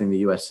 which is something the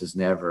U.S. has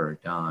never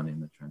done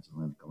in the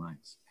Transatlantic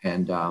Alliance.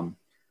 And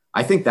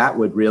I think that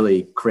would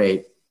really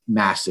create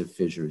massive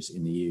fissures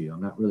in the EU.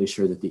 I'm not really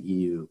sure that the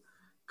EU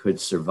could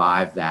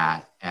survive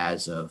that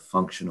as a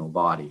functional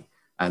body.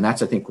 And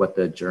that's, I think, what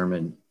that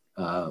German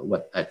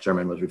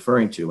was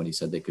referring to when he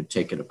said they could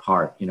take it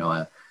apart.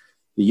 The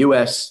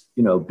U.S.,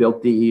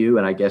 built the EU,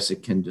 and I guess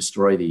it can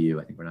destroy the EU.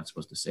 I think we're not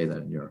supposed to say that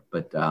in Europe,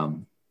 but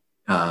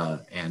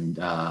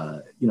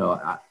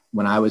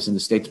when I was in the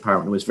State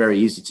Department, it was very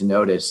easy to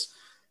notice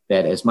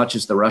that as much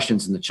as the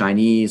Russians and the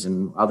Chinese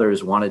and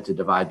others wanted to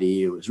divide the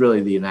EU, it was really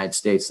the United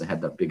States that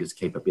had the biggest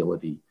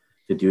capability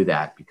to do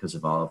that because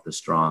of all of the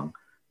strong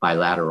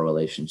bilateral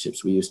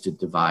relationships. We used to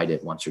divide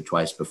it once or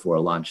twice before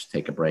lunch,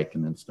 take a break,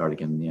 and then start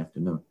again in the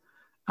afternoon.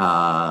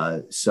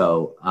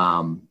 So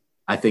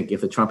I think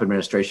if the Trump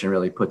administration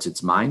really puts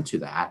its mind to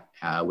that,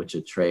 which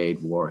a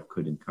trade war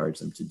could encourage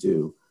them to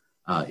do,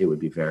 it would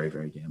be very,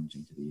 very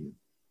damaging to the EU.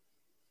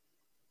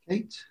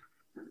 Kate?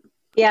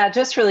 Yeah,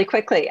 just really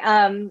quickly.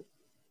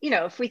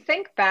 If we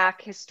think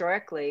back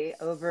historically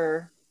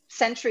over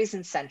centuries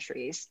and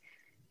centuries,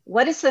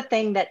 what is the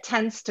thing that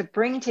tends to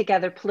bring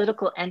together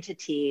political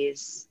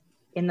entities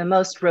in the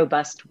most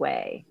robust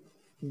way?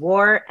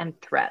 War and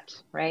threat,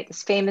 right?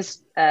 This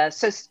famous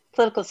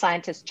political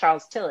scientist,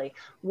 Charles Tilley,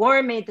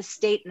 war made the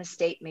state and the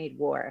state made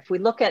war. If we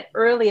look at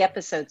early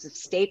episodes of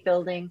state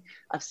building,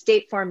 of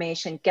state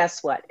formation,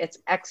 guess what? It's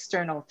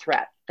external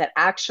threat that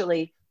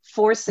actually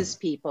forces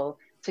people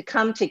to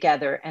come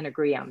together and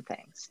agree on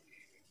things.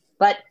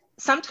 But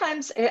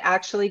sometimes it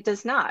actually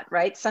does not,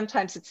 right?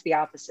 Sometimes it's the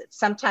opposite.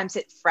 Sometimes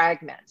it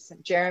fragments.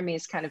 And Jeremy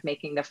is kind of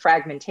making the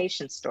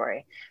fragmentation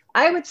story.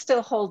 I would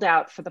still hold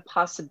out for the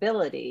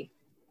possibility,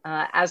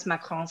 as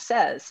Macron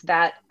says,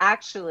 that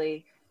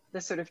actually the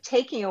sort of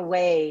taking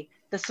away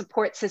the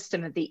support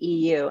system of the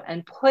EU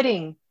and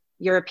putting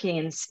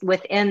Europeans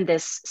within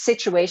this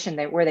situation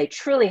where they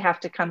truly have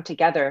to come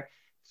together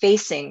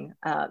facing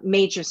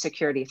major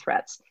security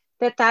threats,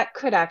 that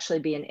could actually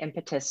be an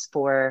impetus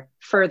for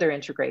further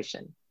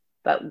integration.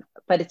 But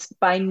it's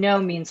by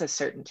no means a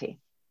certainty.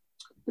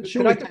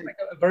 Should I just make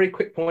a very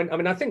quick point? I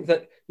mean, I think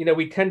that,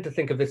 we tend to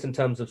think of this in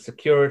terms of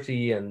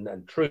security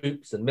and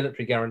troops and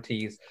military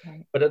guarantees.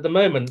 Right. But at the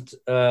moment,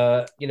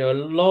 a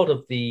lot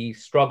of the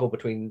struggle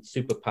between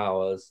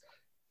superpowers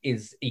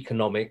is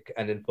economic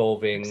and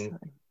involving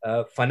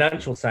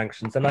financial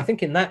sanctions. And I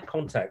think in that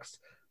context,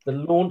 the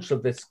launch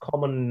of this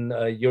common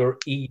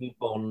EU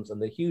bonds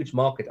and the huge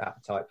market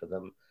appetite for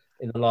them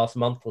in the last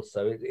month or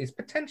so is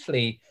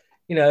potentially,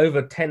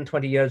 over 10,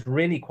 20 years,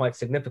 really quite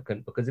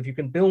significant, because if you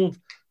can build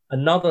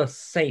another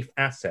safe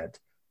asset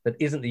that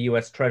isn't the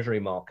US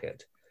Treasury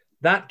market,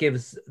 that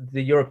gives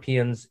the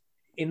Europeans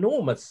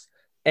enormous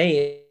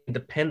A,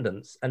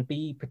 independence, and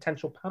B,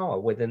 potential power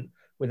within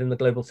the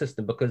global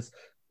system, because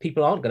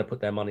people aren't going to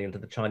put their money into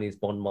the Chinese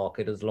bond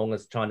market as long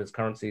as China's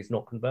currency is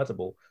not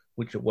convertible,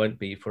 which it won't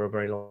be for a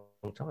very long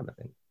time, I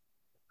think.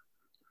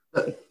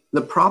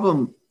 The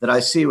problem that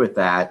I see with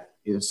that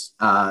is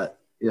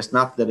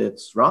not that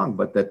it's wrong,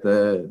 but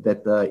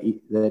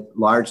that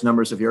large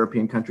numbers of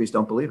European countries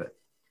don't believe it.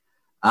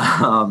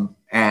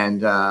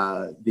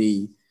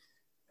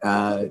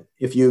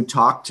 If you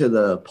talk to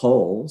the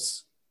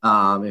Poles,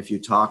 if you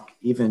talk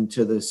even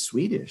to the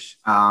Swedish,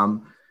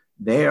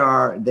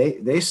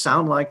 they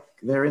sound like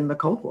they're in the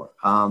Cold War.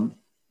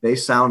 They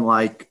sound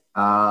like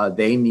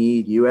they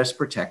need U.S.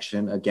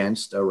 protection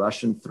against a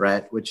Russian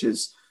threat, which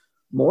is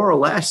more or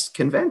less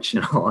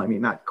conventional. I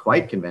mean, not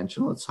quite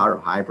conventional. It's sort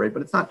of hybrid,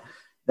 but it's not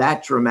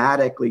that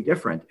dramatically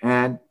different.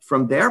 And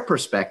from their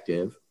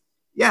perspective,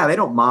 yeah, they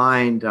don't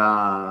mind,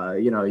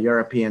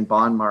 European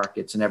bond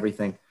markets and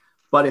everything.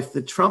 But if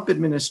the Trump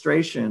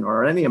administration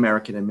or any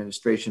American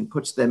administration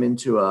puts them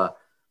into a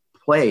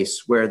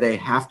place where they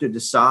have to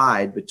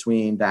decide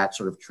between that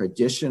sort of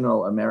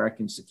traditional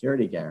American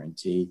security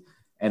guarantee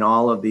and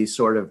all of these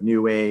sort of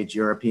new age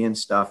European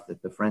stuff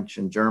that the French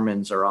and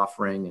Germans are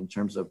offering in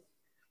terms of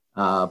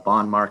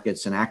bond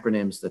markets and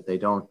acronyms that they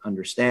don't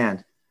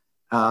understand,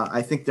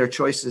 I think their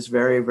choice is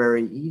very,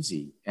 very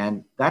easy.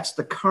 And that's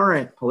the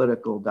current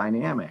political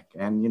dynamic.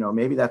 And,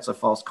 maybe that's a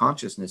false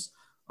consciousness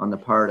on the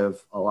part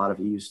of a lot of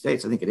EU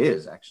states. I think it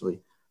is,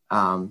 actually.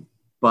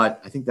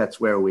 But I think that's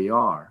where we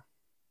are.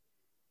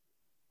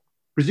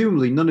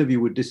 Presumably, none of you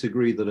would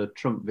disagree that a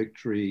Trump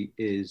victory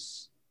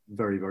is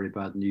very, very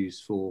bad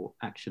news for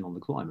action on the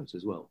climate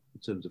as well,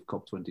 in terms of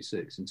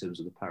COP26, in terms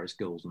of the Paris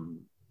goals. And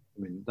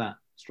I mean, that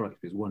strikes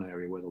me as one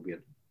area where there'll be a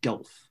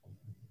gulf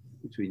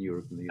between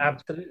Europe and the US.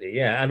 Absolutely,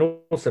 yeah. And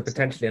also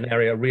potentially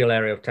a real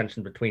area of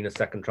tension between a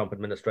second Trump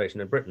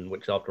administration and Britain,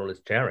 which after all is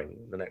chairing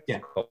the next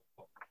COP.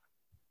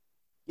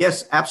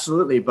 Yes,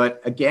 absolutely. But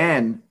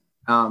again,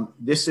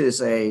 this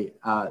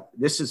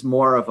is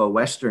more of a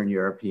Western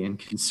European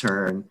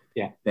concern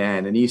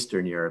than an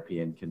Eastern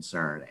European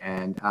concern.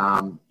 And,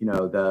 I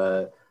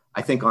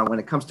think when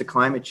it comes to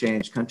climate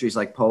change, countries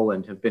like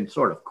Poland have been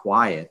sort of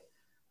quiet,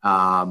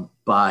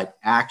 but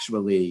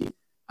actually,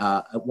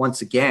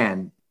 once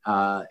again,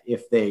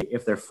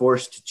 if they're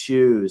forced to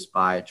choose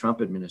by a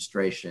Trump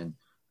administration,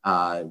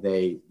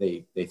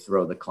 they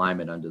throw the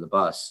climate under the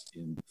bus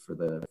for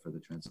the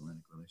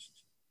transatlantic relationship.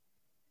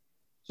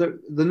 So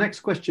the next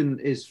question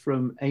is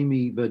from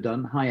Amy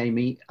Verdun. Hi,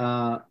 Amy.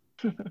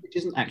 It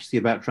isn't actually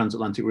about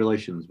transatlantic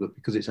relations, but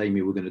because it's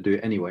Amy, we're going to do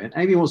it anyway. And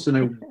Amy wants to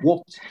know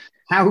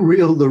how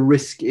real the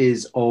risk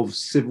is of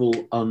civil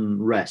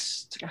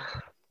unrest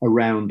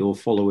around or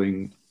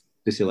following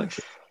this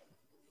election.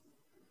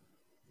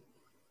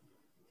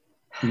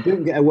 You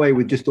don't get away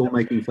with just all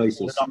making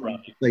faces.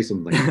 Say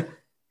something.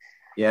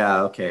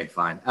 Yeah. Okay.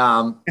 Fine.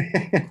 I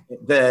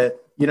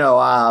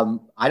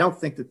don't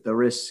think that the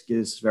risk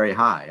is very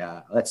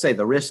high. Let's say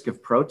the risk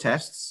of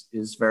protests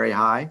is very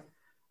high,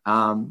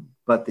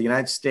 but the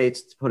United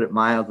States, to put it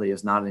mildly,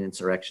 is not an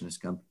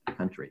insurrectionist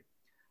country.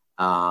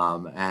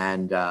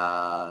 I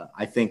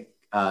think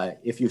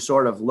if you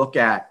sort of look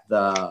at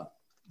the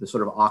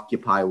sort of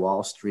Occupy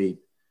Wall Street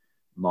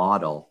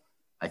model,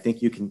 I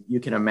think you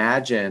can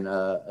imagine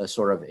a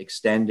sort of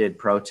extended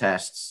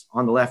protests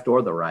on the left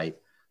or the right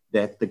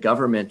that the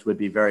government would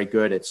be very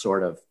good at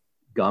sort of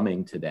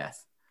gumming to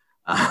death,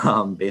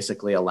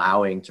 basically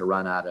allowing to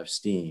run out of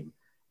steam,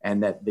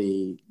 and that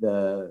the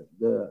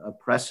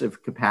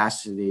oppressive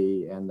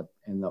capacity and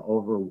the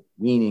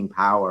overweening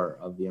power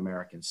of the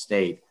American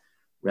state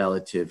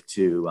relative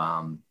to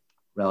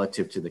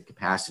the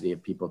capacity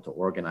of people to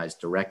organize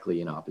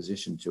directly in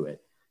opposition to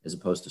it, as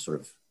opposed to sort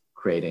of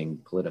creating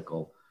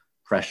political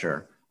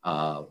pressure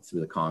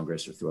through the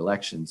Congress or through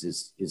elections,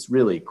 is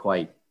really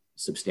quite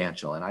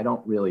substantial. And I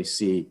don't really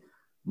see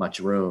much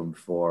room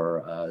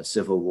for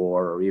civil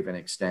war or even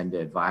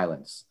extended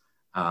violence.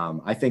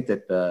 I think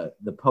that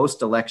the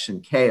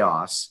post-election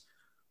chaos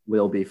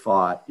will be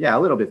fought, a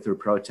little bit through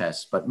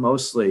protests, but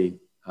mostly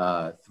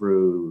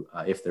through,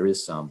 if there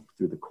is some,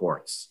 through the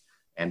courts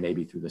and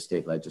maybe through the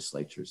state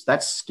legislatures.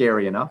 That's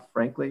scary enough,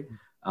 frankly.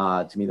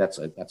 To me, that's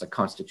a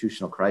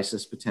constitutional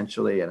crisis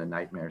potentially and a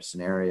nightmare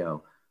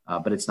scenario,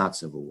 but it's not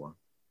civil war.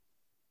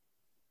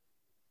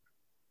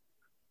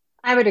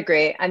 I would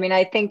agree. I mean,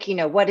 I think,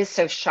 what is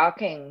so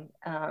shocking,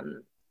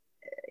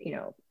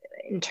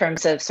 in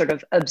terms of sort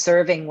of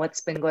observing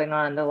what's been going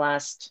on the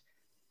last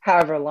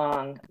however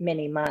long,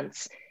 many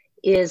months,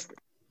 is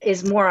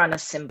more on a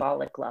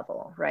symbolic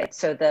level, right?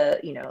 So the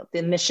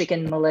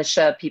Michigan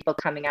militia, people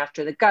coming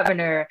after the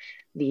governor,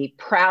 the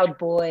Proud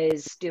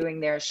Boys doing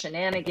their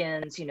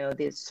shenanigans,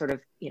 these sort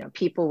of,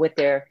 people with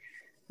their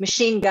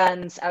machine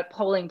guns out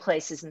polling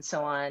places and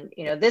so on.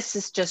 This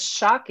is just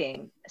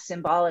shocking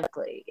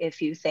symbolically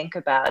if you've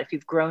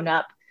grown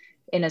up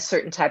in a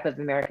certain type of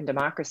American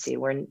democracy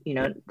where,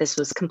 this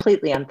was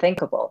completely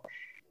unthinkable.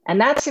 And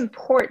that's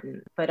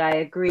important, but I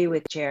agree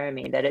with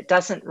Jeremy that it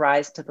doesn't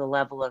rise to the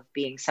level of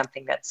being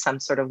something that's some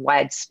sort of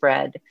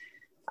widespread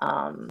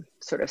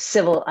sort of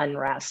civil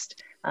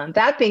unrest.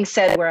 That being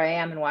said, where I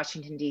am in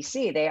Washington,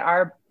 D.C., they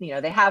are,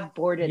 they have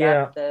boarded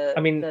up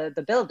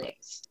the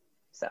buildings.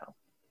 So.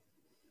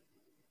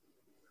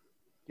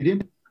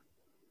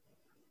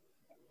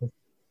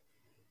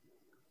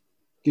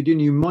 Gideon,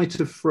 you might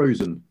have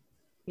frozen.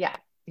 Yeah,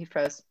 he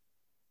froze.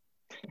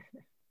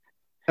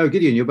 Oh,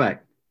 Gideon, you're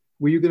back.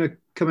 Were you going to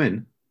come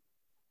in?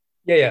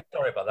 Yeah.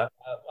 Sorry about that.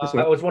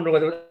 I was wondering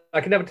whether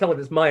I can never tell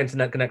whether it's my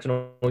internet connection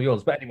or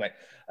yours. But anyway,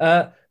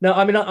 no,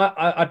 I mean,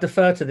 I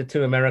defer to the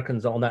two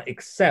Americans on that,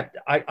 except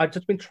I've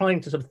just been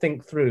trying to sort of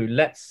think through,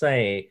 let's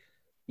say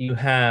you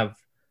have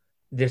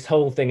this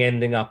whole thing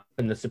ending up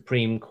in the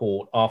Supreme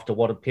Court after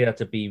what appear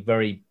to be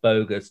very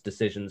bogus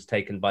decisions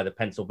taken by the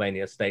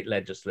Pennsylvania state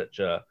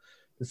legislature.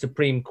 The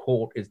Supreme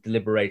Court is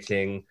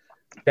deliberating.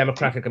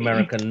 Democratic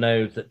America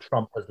knows that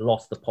Trump has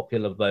lost the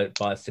popular vote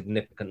by a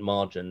significant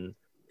margin,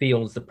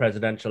 feels the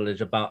presidential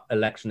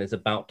election is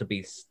about to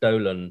be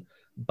stolen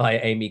by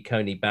Amy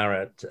Coney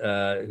Barrett,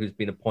 who's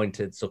been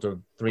appointed sort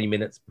of 3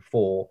 minutes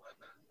before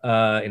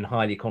in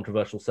highly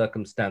controversial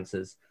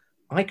circumstances.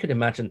 I could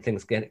imagine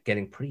things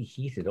getting pretty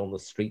heated on the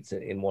streets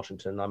in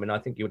Washington. I mean, I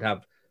think you would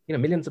have,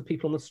 millions of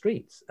people on the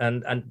streets.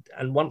 And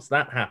once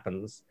that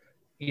happens,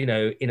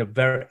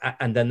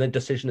 and then the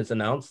decision is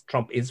announced,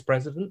 Trump is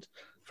president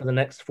for the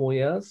next 4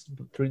 years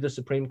through the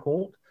Supreme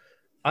Court.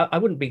 I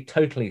wouldn't be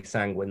totally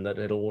sanguine that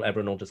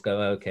everyone will just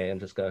go, okay, and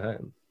just go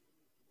home.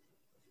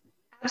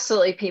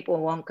 Absolutely, people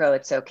won't go,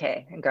 it's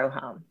okay, and go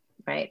home,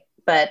 right?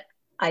 But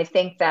I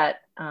think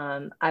that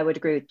I would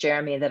agree with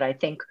Jeremy that I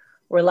think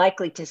we're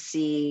likely to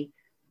see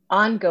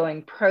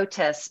ongoing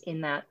protests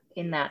in that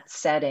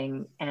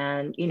setting,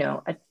 and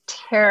a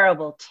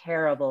terrible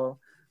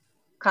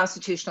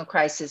constitutional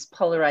crisis,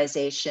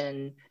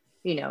 polarization,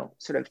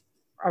 sort of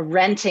a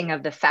renting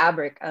of the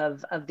fabric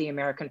of the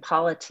American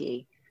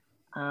polity,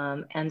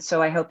 and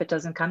so I hope it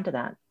doesn't come to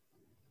that.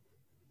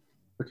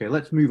 Okay,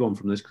 let's move on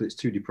from this because it's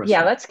too depressing.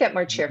 Yeah, let's get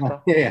more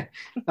cheerful. Yeah.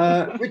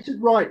 Richard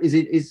Wright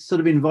is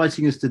sort of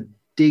inviting us to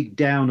dig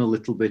down a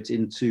little bit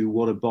into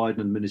what a Biden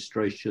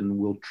administration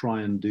will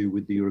try and do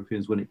with the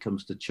Europeans when it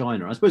comes to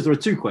China. I suppose there are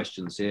two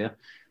questions here.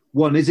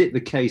 One, is it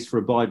the case for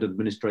a Biden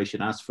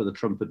administration, as for the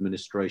Trump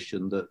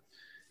administration, that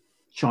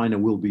China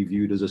will be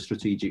viewed as a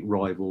strategic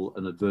rival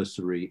and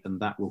adversary, and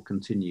that will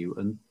continue?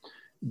 And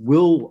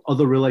will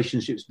other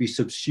relationships be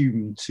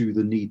subsumed to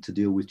the need to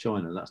deal with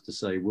China? That's to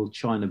say, will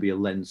China be a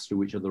lens through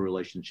which other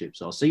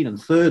relationships are seen?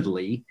 And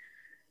thirdly,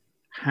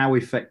 how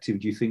effective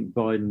do you think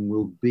Biden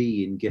will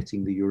be in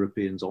getting the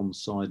Europeans on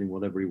side in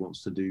whatever he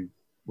wants to do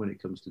when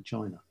it comes to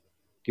China,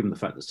 given the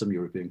fact that some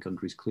European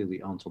countries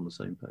clearly aren't on the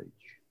same page?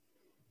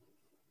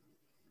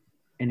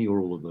 Any or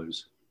all of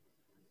those?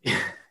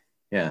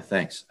 Yeah,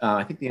 thanks.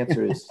 I think the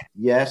answer is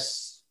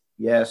yes,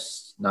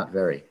 not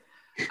very.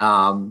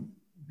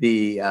 The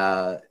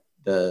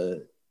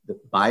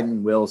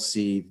Biden will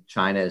see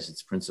China as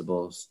its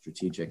principal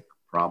strategic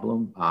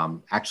problem.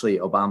 Actually,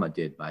 Obama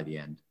did by the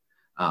end.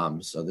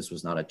 So this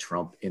was not a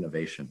Trump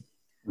innovation.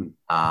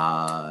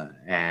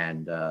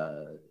 And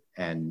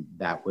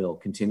that will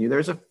continue.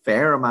 There's a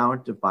fair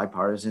amount of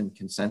bipartisan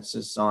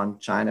consensus on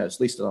China, at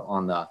least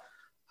on the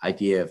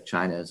idea of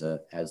China as a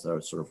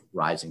sort of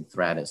rising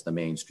threat, as the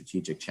main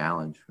strategic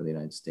challenge for the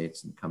United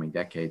States in the coming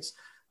decades.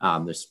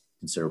 There's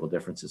considerable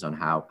differences on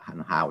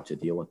how to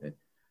deal with it.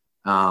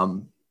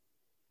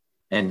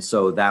 And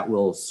so that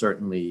will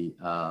certainly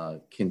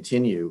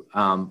continue.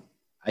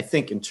 I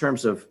think in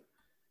terms of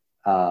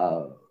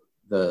how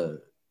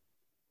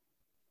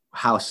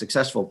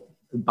successful,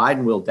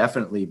 Biden will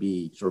definitely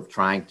be sort of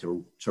trying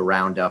to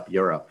round up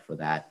Europe for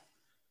that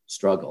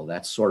struggle.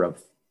 That's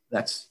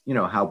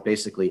how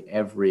basically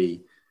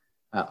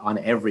on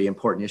every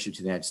important issue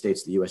to the United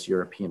States, the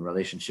U.S.-European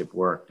relationship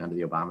worked under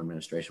the Obama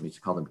administration. We used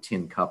to call them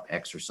tin cup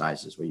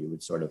exercises, where you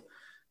would sort of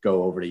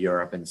go over to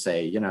Europe and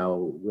say,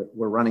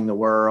 we're running the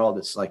world.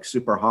 It's like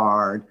super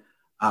hard.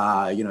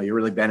 You're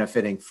really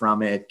benefiting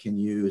from it. Can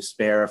you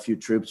spare a few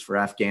troops for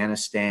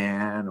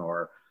Afghanistan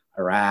or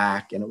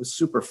Iraq? And it was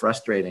super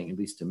frustrating, at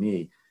least to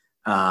me.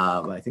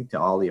 I think to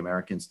all the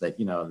Americans that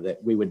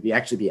we would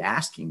actually be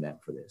asking them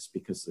for this,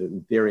 because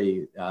in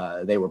theory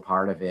they were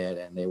part of it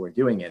and they were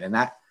doing it. And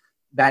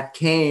that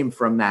came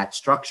from that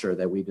structure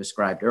that we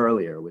described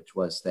earlier, which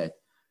was that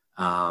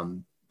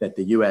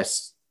the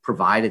U.S.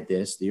 provided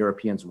this, the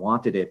Europeans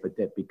wanted it, but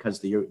that because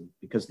the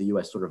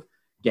U.S. sort of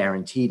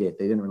guaranteed it,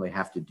 they didn't really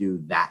have to do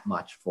that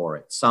much for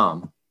it.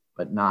 Some,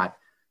 but not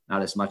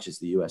as much as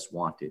the U.S.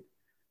 wanted.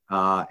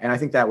 And I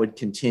think that would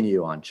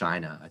continue on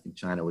China. I think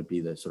China would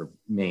be the sort of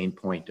main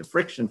point of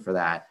friction for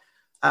that.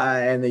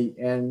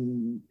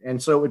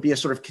 And so it would be a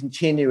sort of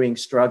continuing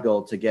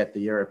struggle to get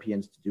the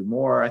Europeans to do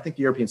more. I think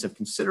the Europeans have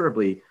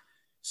considerably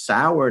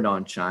soured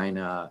on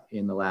China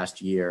in the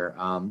last year.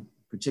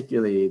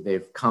 Particularly,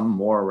 they've come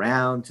more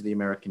around to the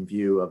American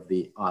view of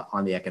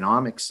on the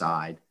economic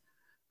side.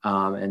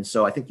 And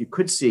so I think you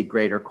could see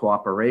greater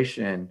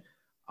cooperation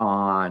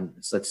on,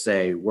 let's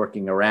say,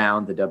 working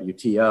around the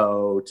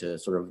WTO to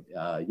sort of,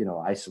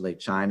 isolate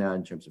China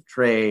in terms of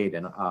trade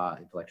and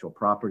intellectual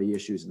property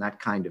issues and that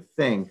kind of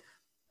thing,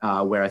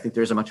 where I think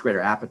there's a much greater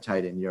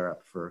appetite in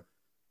Europe for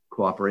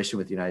cooperation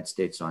with the United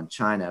States on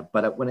China.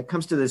 But when it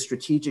comes to the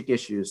strategic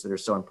issues that are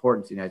so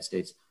important to the United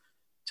States,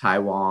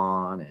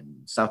 Taiwan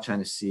and South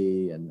China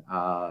Sea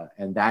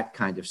and that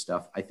kind of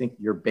stuff, I think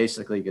you're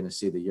basically going to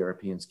see the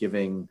Europeans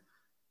giving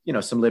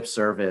some lip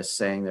service,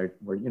 saying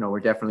we're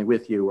definitely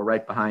with you, we're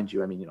right behind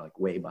you. I mean, like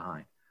way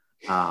behind,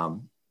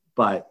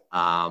 but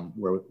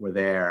we're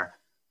there,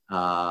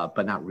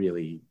 but not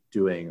really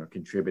doing or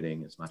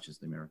contributing as much as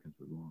the Americans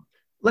would want.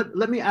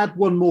 Let me add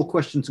one more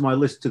question to my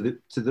list to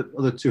the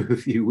other two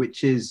of you,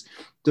 which is,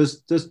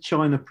 does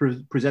China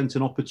present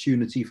an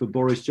opportunity for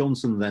Boris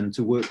Johnson then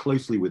to work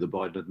closely with the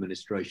Biden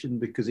administration,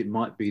 because it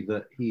might be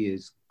that he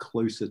is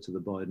closer to the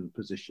Biden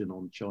position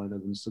on China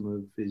than some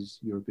of his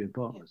European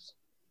partners?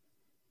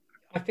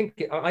 I think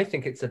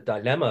it's a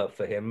dilemma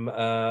for him,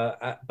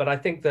 but I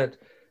think that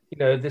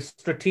this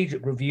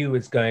strategic review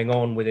is going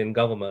on within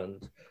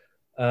government,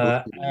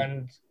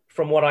 and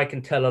from what I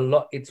can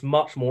tell, it's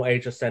much more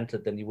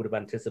Asia-centered than you would have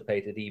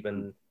anticipated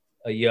even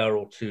a year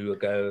or two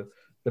ago.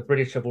 The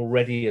British have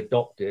already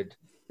adopted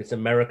this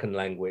American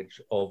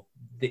language of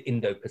the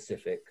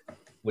Indo-Pacific,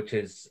 which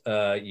is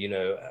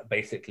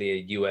basically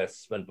a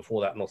US and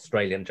before that an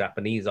Australian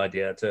Japanese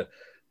idea to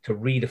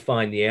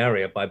redefine the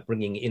area by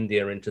bringing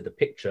India into the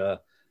picture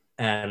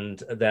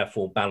and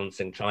therefore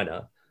balancing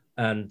China.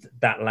 And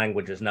that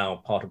language is now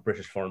part of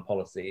British foreign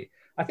policy.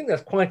 I think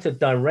there's quite a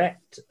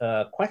direct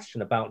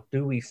question about,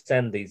 do we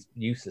send these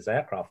useless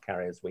aircraft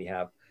carriers we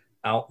have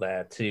out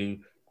there to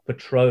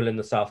patrol in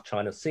the South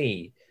China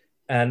Sea?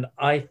 And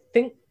I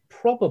think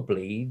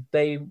probably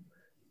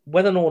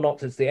whether or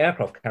not it's the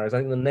aircraft carriers, I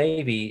think the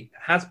Navy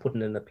has put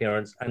in an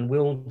appearance and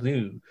will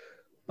do,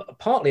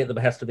 partly at the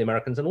behest of the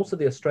Americans and also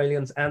the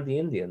Australians and the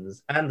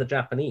Indians and the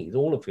Japanese,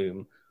 all of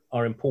whom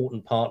are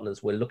important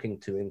partners we're looking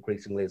to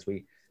increasingly as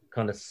we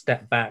kind of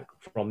step back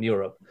from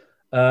Europe.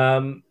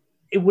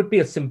 It would be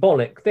a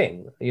symbolic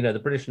thing. The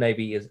British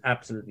Navy is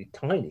absolutely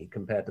tiny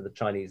compared to the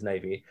Chinese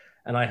Navy.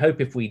 And I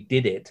hope if we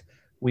did it,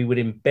 we would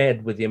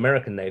embed with the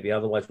American Navy.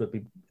 Otherwise, we'd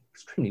be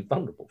extremely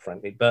vulnerable,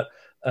 frankly. But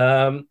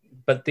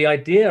the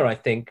idea, I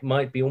think,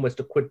 might be almost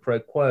a quid pro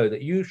quo,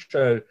 that you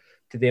show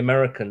to the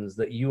Americans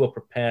that you are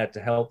prepared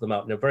to help them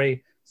out in a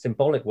very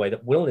symbolic way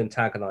that will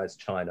antagonize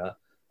China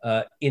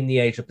in the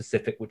Asia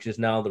Pacific, which is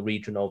now the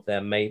region of their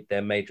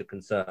major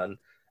concern.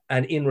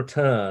 And in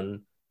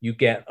return, you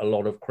get a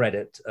lot of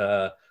credit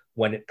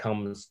when it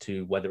comes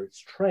to whether it's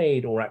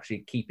trade or actually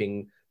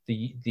keeping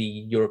the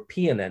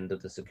European end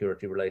of the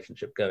security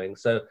relationship going.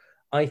 So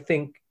I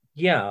think,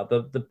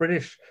 the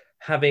British,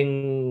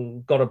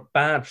 having got a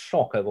bad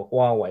shock over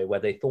Huawei,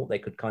 where they thought they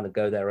could kind of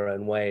go their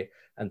own way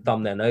and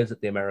thumb their nose at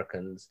the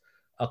Americans,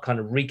 are kind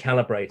of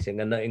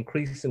recalibrating, and they're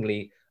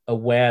increasingly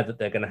aware that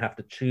they're going to have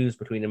to choose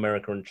between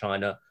America and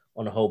China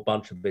on a whole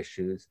bunch of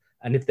issues.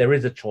 And if there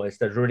is a choice,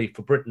 there's really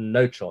for Britain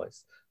no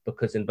choice,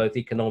 because in both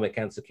economic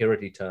and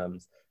security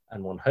terms,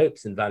 and one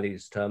hopes in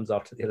values terms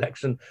after the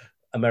election,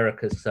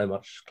 America is so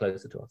much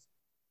closer to us.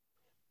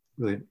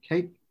 Brilliant.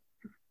 Kate?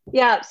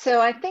 Yeah, so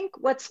I think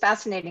what's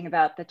fascinating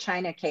about the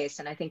China case,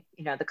 and I think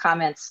the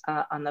comments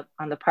on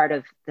the part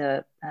of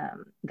the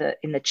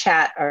in the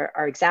chat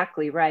are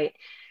exactly right,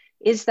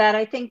 is that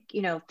I think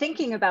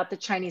thinking about the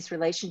Chinese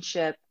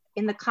relationship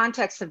in the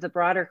context of the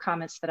broader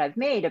comments that I've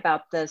made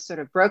about the sort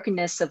of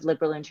brokenness of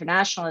liberal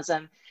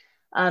internationalism,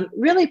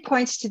 really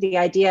points to the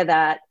idea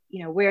that,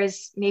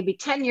 whereas maybe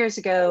 10 years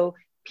ago,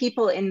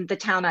 people in the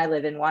town I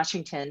live in,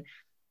 Washington,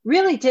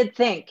 really did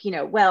think,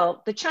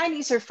 well, the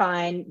Chinese are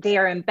fine. They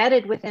are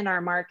embedded within our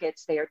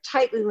markets. They are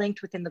tightly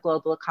linked within the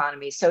global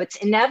economy. So it's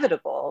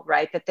inevitable,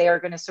 right, that they are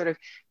going to sort of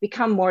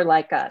become more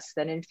like us.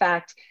 That in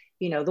fact,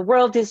 the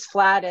world is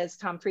flat, as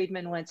Tom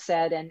Friedman once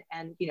said,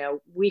 and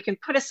we can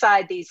put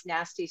aside these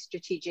nasty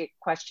strategic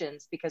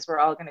questions because we're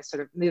all going to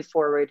sort of move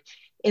forward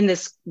in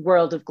this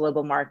world of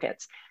global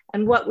markets.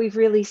 And what we've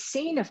really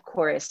seen, of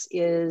course,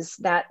 is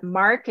that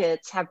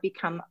markets have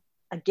become,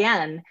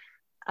 again,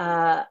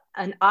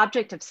 an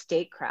object of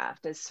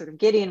statecraft, as sort of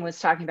Gideon was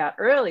talking about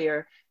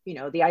earlier.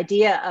 The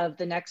idea of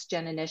the Next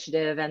Gen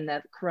initiative and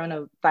the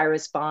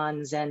coronavirus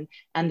bonds and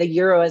the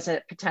euro as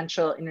a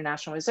potential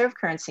international reserve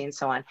currency and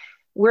so on.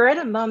 We're at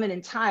a moment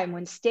in time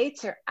when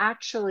states are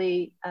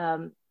actually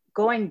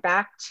going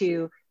back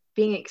to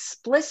being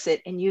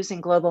explicit in using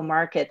global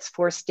markets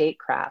for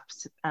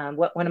statecraft.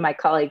 What one of my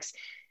colleagues,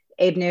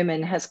 Abe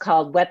Newman, has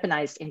called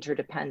weaponized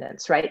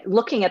interdependence, right?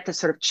 Looking at the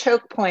sort of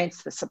choke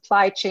points, the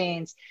supply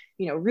chains,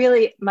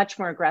 really much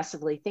more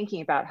aggressively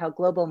thinking about how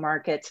global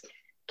markets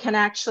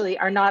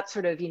are not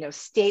sort of,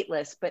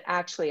 stateless, but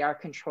actually are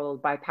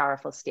controlled by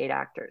powerful state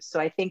actors.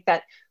 So I think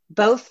that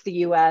both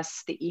the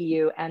US, the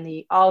EU,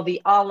 and all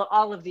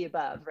of the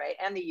above, right,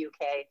 and the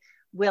UK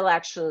will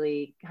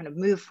actually kind of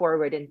move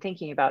forward in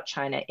thinking about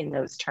China in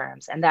those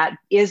terms. And that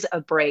is a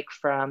break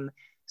from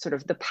sort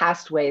of the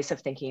past ways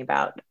of thinking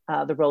about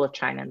the role of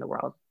China in the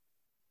world.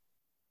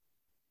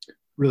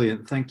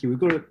 Brilliant, thank you. We've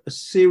got a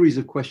series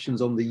of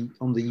questions on the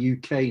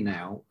UK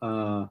now.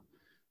 I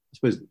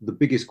suppose the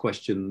biggest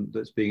question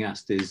that's being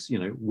asked is,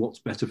 what's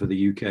better for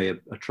the UK,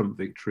 a Trump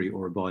victory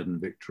or a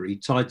Biden victory?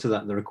 Tied to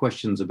that, there are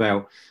questions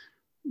about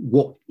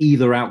what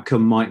either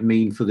outcome might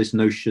mean for this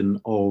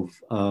notion of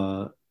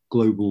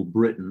global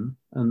Britain.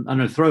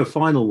 And I'll throw a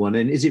final one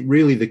in. Is it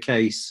really the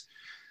case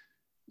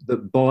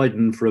that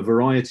Biden, for a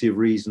variety of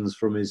reasons,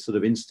 from his sort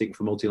of instinct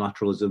for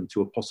multilateralism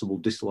to a possible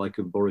dislike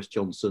of Boris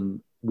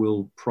Johnson,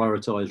 will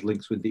prioritise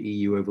links with the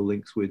EU over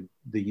links with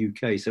the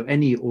UK? So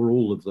any or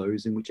all of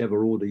those, in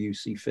whichever order you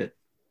see fit.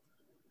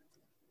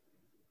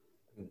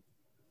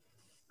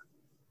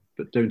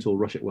 But don't all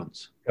rush at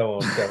once. Go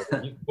on,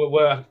 Jeremy.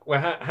 we'll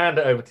hand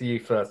it over to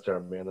you first,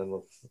 Jeremy, and then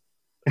we'll...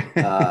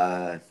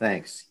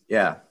 Thanks.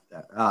 Yeah.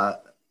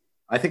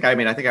 I think I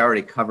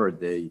already covered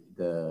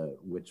the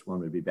which one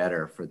would be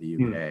better for the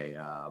UK.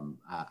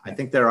 I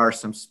think there are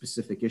some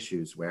specific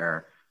issues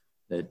where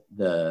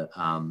the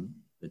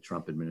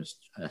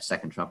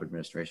second Trump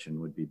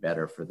administration would be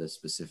better for the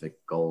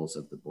specific goals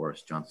of the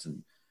Boris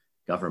Johnson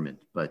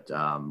government. But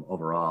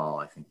overall,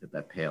 I think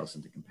that pales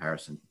into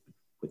comparison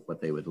with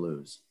what they would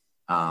lose.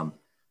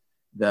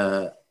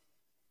 The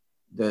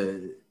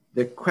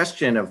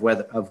question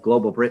of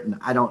global Britain,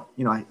 I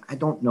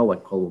don't know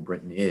what global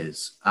Britain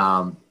is.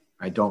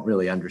 I don't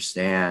really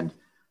understand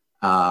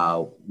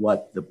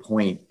what the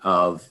point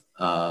of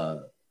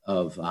how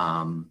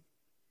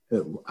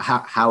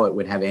it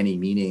would have any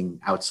meaning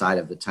outside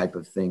of the type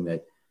of thing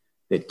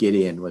that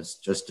Gideon was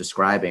just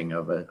describing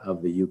of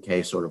the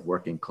UK sort of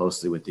working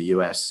closely with the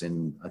US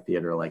in a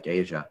theater like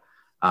Asia,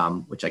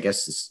 which I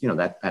guess is,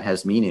 that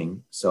has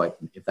meaning. So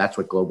if that's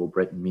what global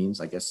Britain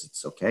means, I guess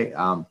it's okay.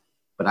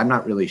 But I'm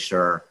not really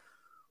sure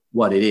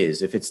what it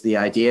is. If it's the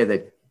idea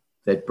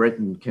that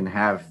Britain can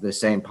have the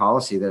same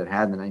policy that it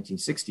had in the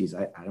 1960s,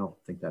 I don't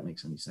think that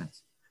makes any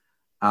sense.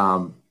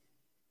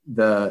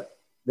 The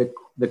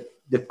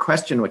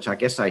question, which I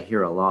guess I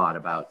hear a lot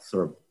about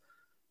sort of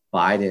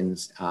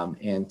Biden's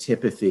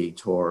antipathy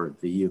toward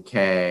the UK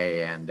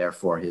and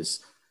therefore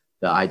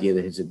the idea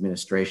that his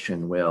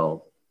administration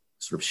will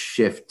sort of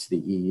shift to the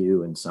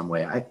EU in some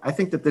way. I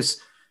think that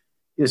this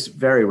is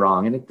very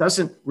wrong, and it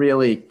doesn't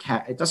really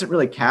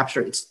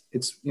capture. It's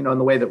in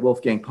the way that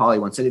Wolfgang Pauli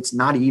once said, it's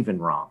not even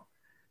wrong.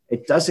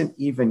 It doesn't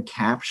even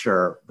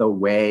capture the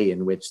way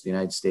in which the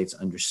United States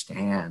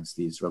understands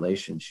these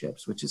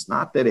relationships, which is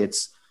not that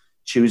it's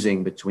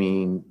choosing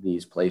between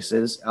these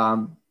places.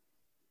 And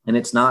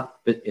it's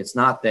not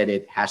that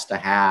it has to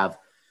have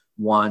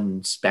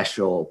one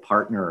special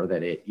partner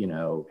that it,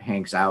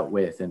 hangs out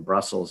with in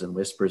Brussels and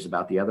whispers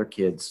about the other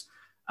kids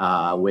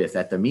with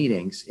at the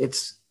meetings.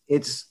 It's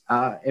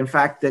in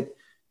fact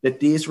that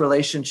these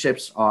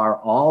relationships are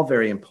all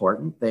very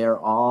important. They are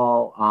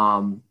all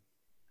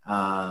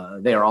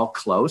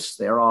close.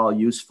 They are all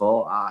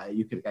useful. I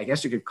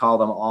guess you could call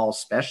them all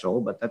special,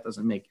 but that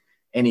doesn't make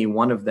any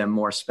one of them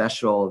more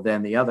special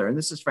than the other. And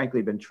this has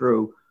frankly been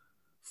true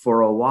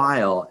for a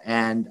while.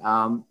 And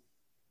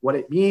what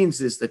it means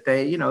is that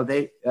the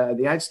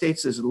United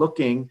States is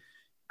looking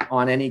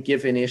on any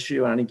given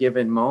issue, on any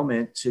given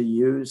moment,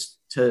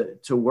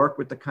 to work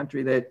with the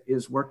country that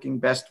is working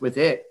best with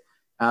it,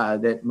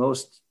 that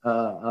most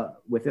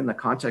within the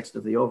context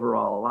of the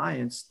overall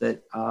alliance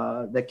that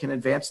can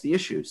advance the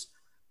issues.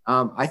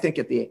 I think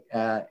in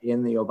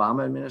the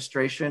Obama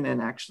administration,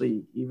 and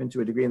actually even to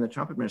a degree in the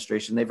Trump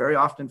administration, they very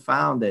often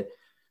found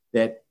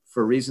that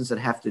for reasons that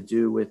have to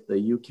do with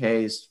the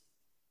UK's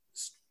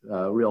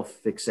real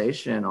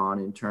fixation on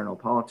internal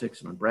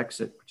politics and on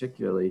Brexit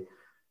particularly,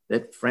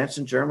 that France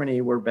and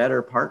Germany were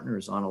better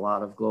partners on a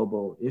lot of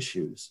global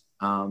issues.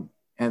 And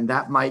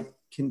that might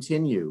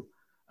continue.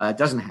 It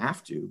doesn't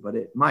have to, but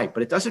it might.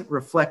 But it doesn't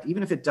reflect,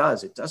 even if it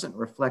does, it doesn't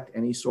reflect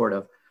any sort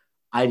of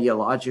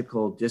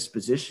ideological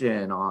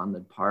disposition on the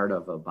part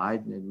of a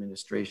Biden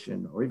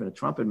administration or even a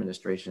Trump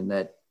administration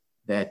that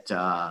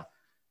the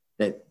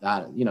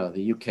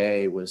UK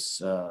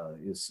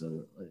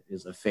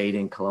is a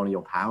fading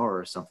colonial power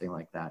or something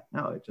like that.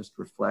 No, it just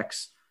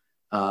reflects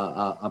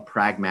a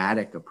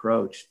pragmatic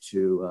approach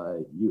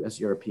to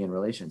U.S.-European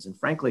relations. And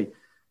frankly,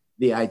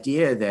 the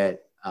idea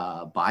that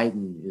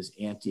Biden is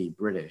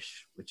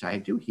anti-British, which I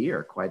do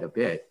hear quite a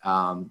bit,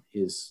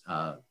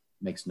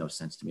 makes no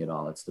sense to me at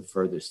all. It's the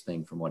furthest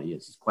thing from what he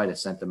is. He's quite a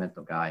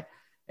sentimental guy,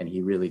 and he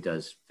really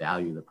does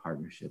value the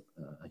partnership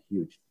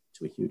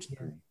to a huge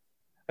degree.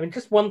 I mean,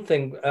 just one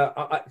thing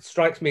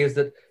strikes me is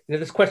that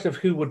this question of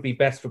who would be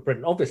best for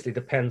Britain obviously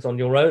depends on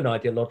your own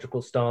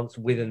ideological stance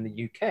within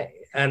the UK.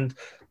 And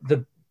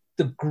the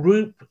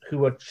group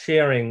who are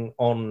cheering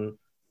on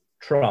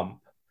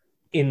Trump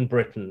in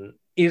Britain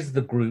is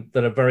the group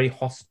that are very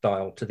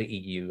hostile to the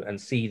EU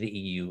and see the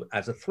EU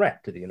as a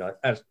threat to the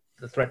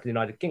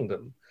United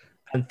Kingdom,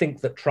 and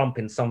think that Trump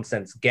in some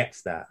sense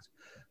gets that.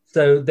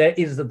 So there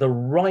is the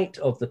right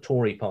of the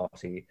Tory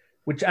party,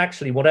 which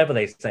actually, whatever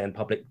they say in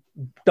public,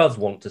 does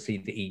want to see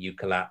the EU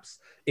collapse,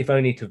 if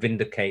only to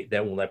vindicate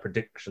all their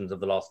predictions of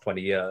the last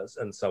 20 years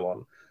and so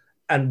on,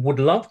 and would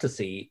love to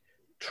see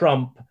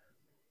Trump,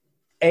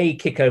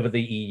 kick over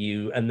the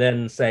EU and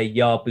then say,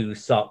 Yahoo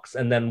sucks,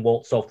 and then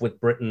waltz off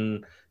with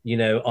Britain,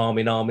 arm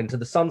in arm into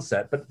the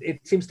sunset. But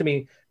it seems to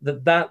me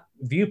that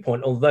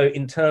viewpoint, although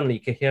internally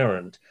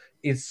coherent,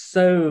 is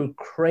so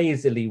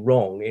crazily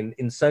wrong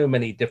in so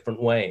many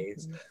different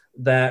ways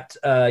that,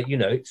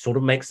 it sort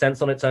of makes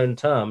sense on its own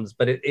terms,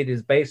 but it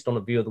is based on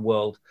a view of the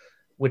world,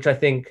 which I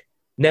think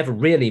never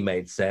really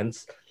made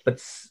sense,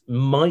 but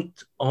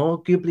might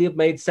arguably have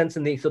made sense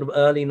in the sort of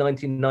early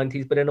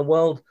 1990s, but in a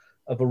world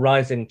of a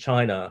rising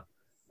China,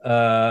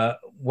 and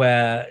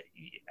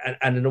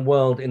in a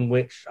world in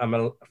which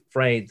I'm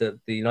afraid that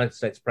the United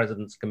States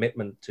president's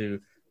commitment to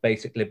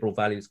basic liberal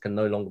values can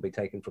no longer be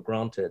taken for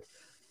granted.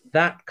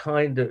 That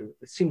kind of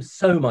seems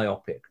so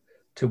myopic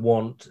to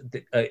want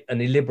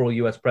an illiberal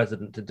US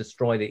president to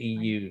destroy the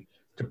EU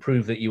to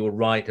prove that you were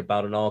right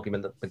about an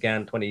argument that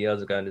began 20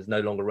 years ago and is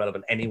no longer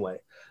relevant anyway.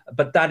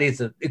 But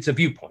it's a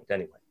viewpoint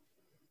anyway.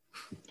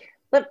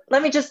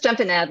 Let me just jump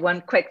in and add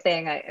one quick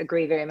thing. I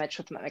agree very much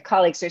with what my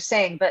colleagues are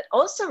saying, but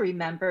also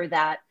remember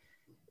that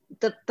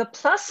the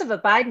plus of a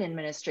Biden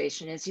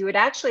administration is you would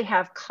actually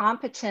have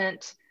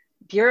competent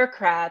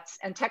bureaucrats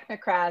and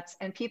technocrats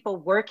and people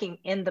working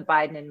in the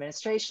Biden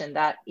administration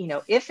that,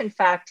 if in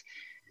fact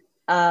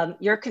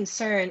your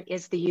concern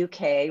is the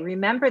UK,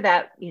 remember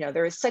that,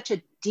 there is such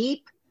a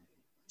deep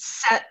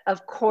set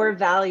of core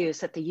values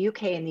that the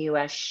UK and the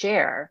US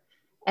share.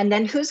 And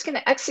then who's going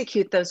to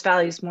execute those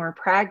values more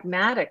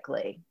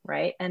pragmatically,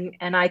 right? And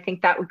I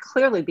think that would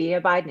clearly be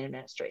a Biden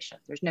administration.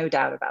 There's no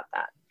doubt about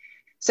that.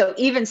 So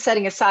even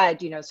setting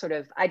aside, sort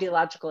of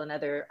ideological and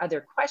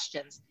other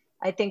questions,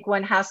 I think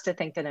one has to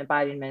think that a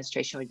Biden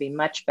administration would be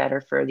much better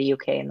for the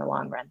UK in the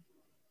long run.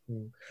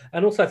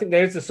 And also, I think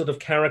there is this sort of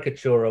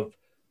caricature of,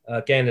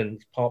 again, in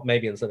part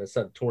maybe in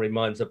certain Tory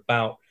minds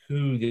about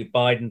who the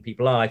Biden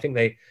people are. I think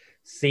they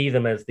see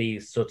them as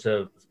these sort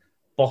of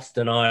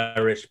Boston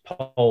Irish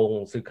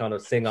Poles who kind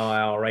of sing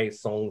IRA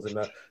songs in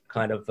a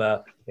kind of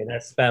in their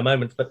spare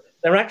moments, but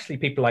they're actually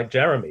people like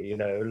Jeremy,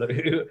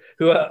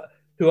 who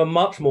are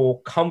much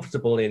more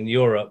comfortable in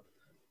Europe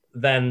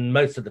than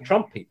most of the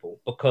Trump people,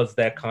 because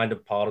they're kind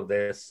of part of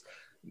this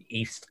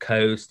East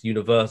Coast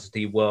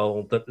university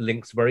world that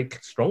links very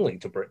strongly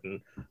to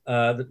Britain.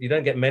 That you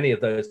don't get many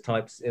of those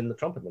types in the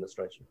Trump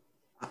administration.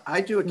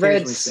 I do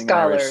occasionally sing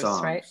Irish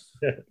songs. Right?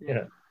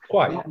 Yeah,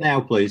 quite. Not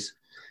now, please.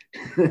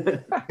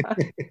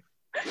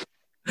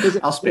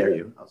 I'll spare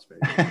you.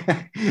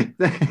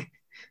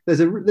 There's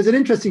an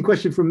interesting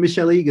question from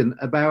Michelle Egan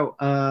about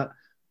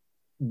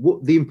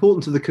what the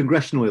importance of the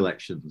congressional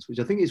elections, which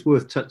I think is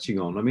worth touching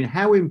on. I mean,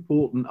 how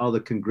important are the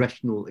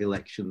congressional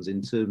elections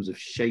in terms of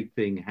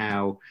shaping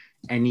how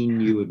any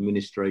new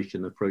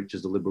administration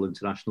approaches the liberal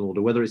international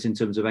order, whether it's in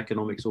terms of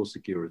economics or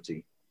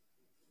security?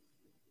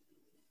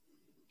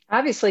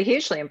 Obviously,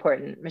 hugely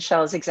important.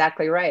 Michelle is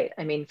exactly right.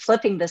 I mean,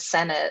 flipping the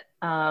Senate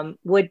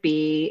would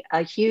be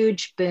a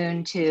huge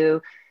boon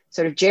to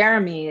sort of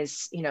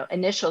Jeremy's,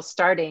 initial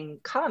starting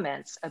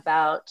comments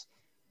about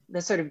the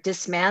sort of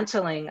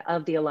dismantling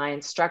of the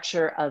alliance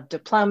structure, of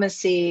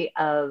diplomacy,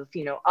 of,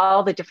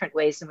 all the different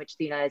ways in which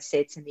the United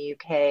States and the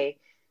UK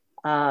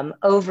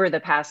over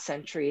the past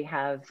century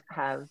have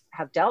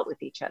dealt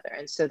with each other.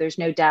 And so there's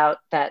no doubt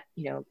that,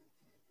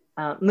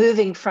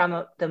 moving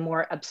from the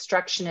more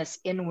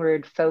obstructionist,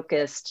 inward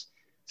focused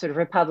sort of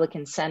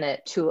Republican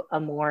Senate to a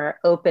more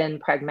open,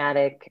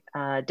 pragmatic,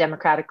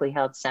 democratically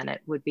held Senate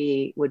would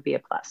be a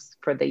plus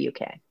for the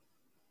UK.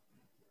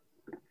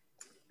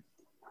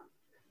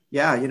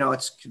 Yeah,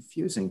 it's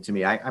confusing to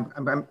me.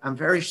 I'm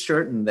very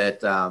certain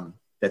that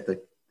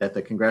that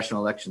the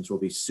congressional elections will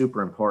be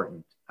super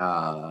important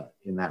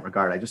in that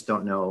regard. I just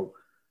don't know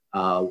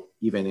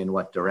even in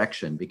what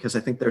direction, because I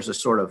think there's a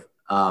sort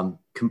of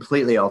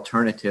completely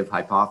alternative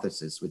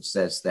hypothesis which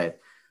says that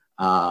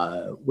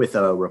with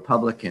a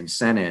Republican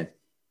Senate,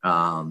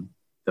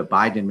 the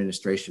Biden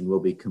administration will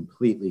be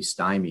completely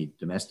stymied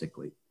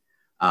domestically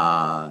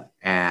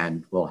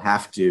and will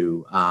have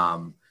to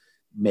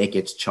make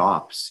its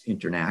chops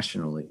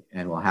internationally,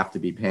 and will have to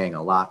be paying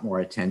a lot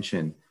more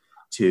attention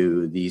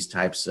to these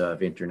types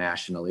of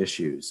international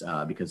issues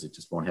because it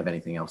just won't have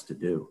anything else to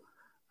do.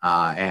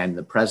 And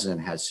the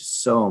president has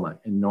so much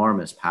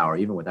enormous power,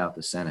 even without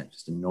the Senate,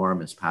 just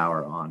enormous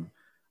power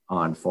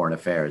on foreign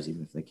affairs,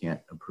 even if they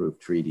can't approve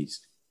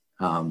treaties.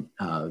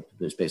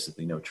 There's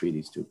basically no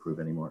treaties to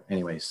approve anymore.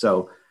 Anyway,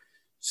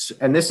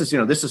 and this is,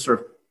 this is sort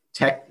of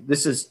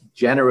this is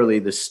generally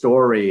the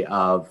story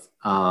of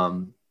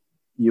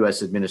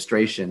U.S.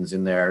 administrations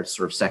in their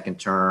sort of second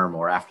term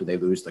or after they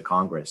lose the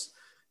Congress.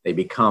 They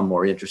become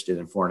more interested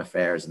in foreign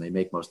affairs and they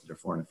make most of their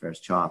foreign affairs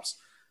chops.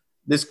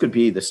 This could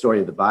be the story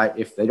of the Biden.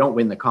 If they don't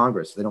win the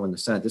Congress, if they don't win the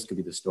Senate, this could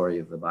be the story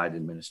of the Biden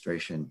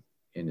administration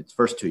in its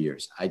first 2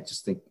 years. I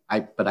just think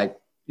I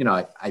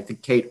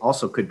think Kate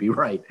also could be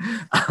right.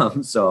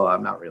 So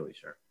I'm not really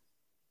sure.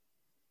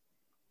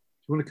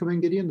 Do you want to come in,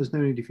 Gideon? There's no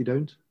need if you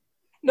don't.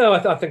 No,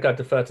 I think I'd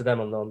defer to them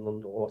on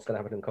what's going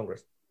to happen in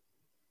Congress.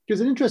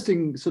 There's an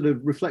interesting sort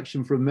of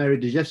reflection from Mary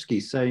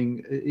Dejevsky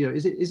saying,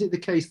 is it the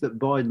case that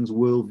Biden's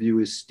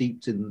worldview is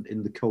steeped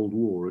in the Cold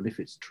War? And if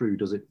it's true,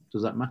 does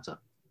that matter?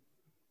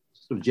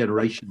 Sort of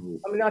generational.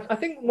 I mean, I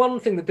think one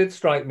thing that did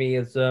strike me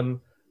is, I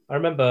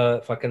remember,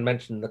 if I can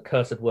mention the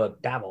cursed word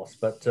Davos,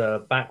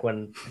 but back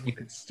when you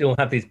could still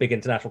have these big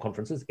international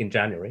conferences in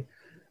January,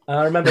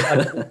 I remember I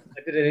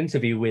did an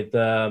interview with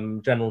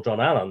General John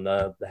Allen,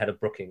 the head of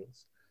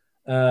Brookings,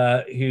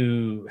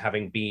 who,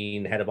 having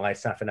been head of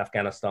ISAF in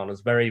Afghanistan,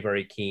 is very,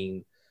 very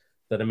keen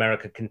that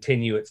America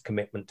continue its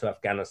commitment to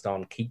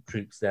Afghanistan, keep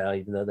troops there,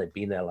 even though they've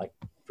been there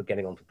for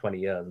getting on for 20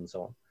 years and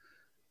so on.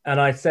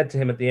 And I said to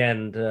him at the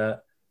end,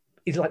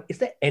 is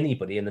there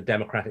anybody in the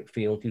Democratic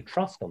field you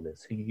trust on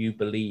this, who you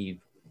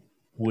believe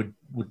would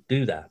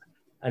do that?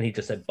 And he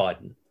just said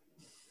Biden.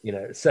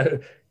 So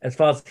as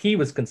far as he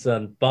was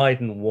concerned,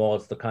 Biden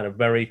was the kind of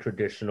very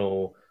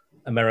traditional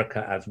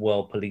America as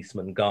world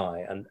policeman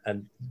guy,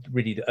 and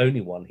really the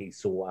only one he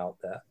saw out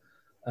there.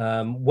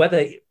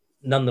 Whether,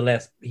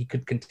 nonetheless, he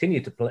could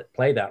continue to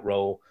play that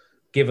role,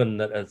 given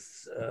that,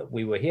 as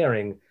we were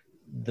hearing,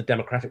 the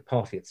Democratic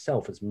Party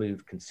itself has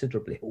moved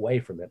considerably away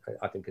from it,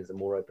 I think is a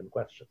more open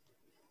question.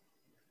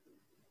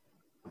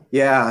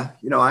 Yeah,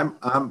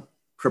 I'm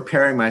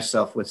preparing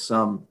myself with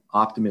some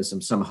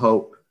optimism, some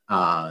hope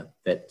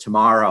that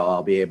tomorrow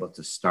I'll be able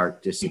to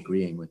start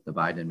disagreeing with the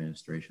Biden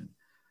administration.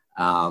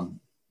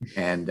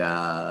 And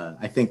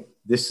I think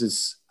this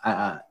is,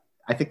 I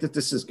think that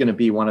this is going to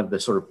be one of the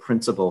sort of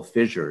principal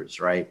fissures,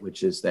 right?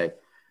 Which is that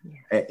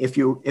if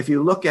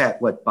you look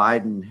at what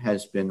Biden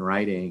has been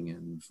writing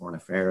in Foreign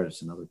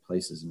Affairs and other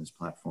places in his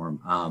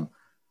platform,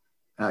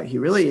 he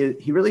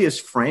really is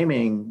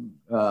framing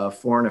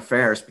foreign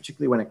affairs,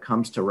 particularly when it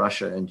comes to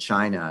Russia and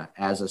China,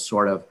 as a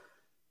sort of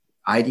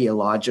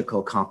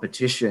ideological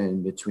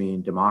competition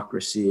between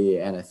democracy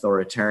and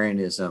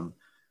authoritarianism,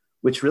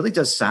 which really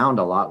does sound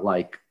a lot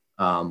like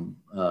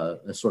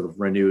a sort of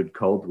renewed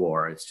Cold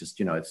War. It's just,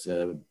 if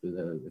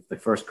the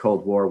first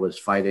Cold War was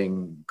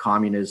fighting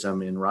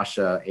communism in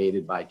Russia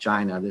aided by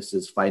China, this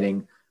is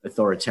fighting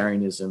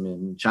authoritarianism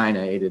in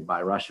China aided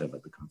by Russia,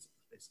 but the concept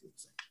is basically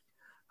the same.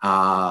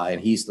 And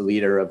he's the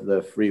leader of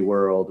the free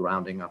world,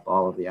 rounding up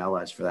all of the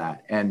allies for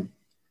that. And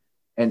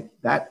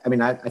that, I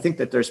mean, I think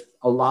that there's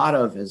a lot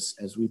of,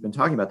 as we've been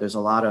talking about, there's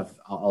a lot of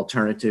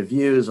alternative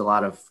views, a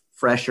lot of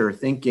fresher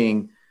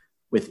thinking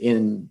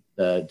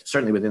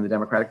certainly within the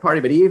Democratic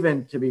Party, but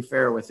even, to be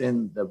fair,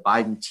 within the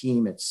Biden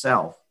team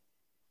itself.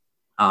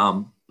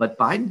 But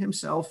Biden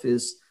himself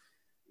is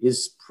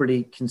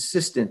pretty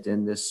consistent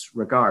in this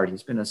regard.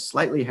 He's been a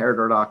slightly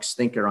heterodox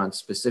thinker on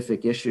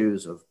specific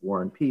issues of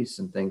war and peace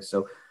and things.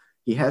 So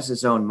he has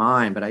his own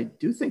mind, but I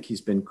do think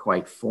he's been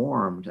quite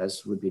formed,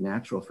 as would be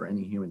natural for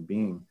any human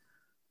being,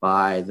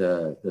 by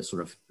the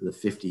sort of the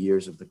 50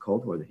 years of the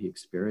Cold War that he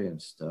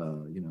experienced,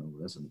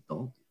 as an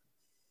adult.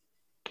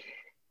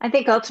 I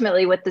think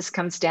ultimately what this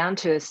comes down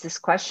to is this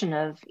question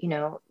of,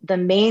 the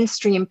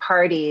mainstream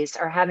parties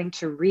are having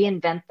to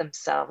reinvent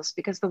themselves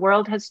because the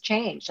world has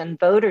changed and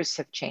voters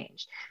have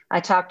changed. I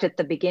talked at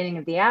the beginning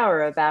of the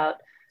hour about,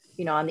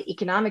 on the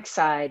economic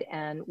side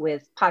and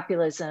with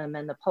populism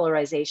and the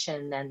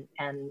polarization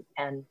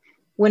and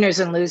winners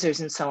and losers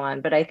and so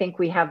on. But I think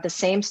we have the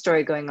same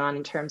story going on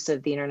in terms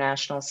of the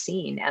international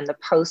scene and the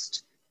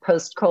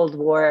post-Cold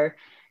War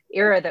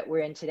era that we're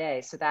in today.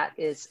 So that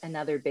is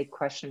another big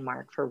question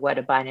mark for what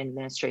a Biden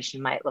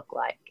administration might look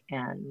like.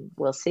 And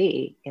we'll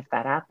see if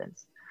that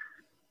happens.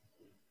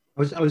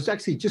 I was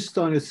actually just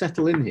starting to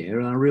settle in here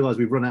and I realized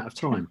we've run out of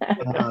time.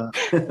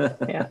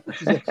 Yeah.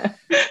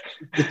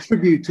 the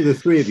tribute to the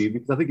three of you,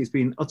 because I think it's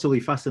been utterly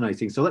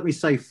fascinating. So let me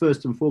say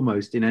first and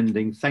foremost in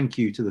ending, thank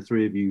you to the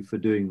three of you for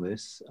doing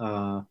this.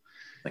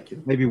 Thank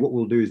you. Maybe what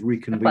we'll do is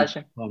reconvene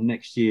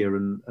next year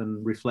and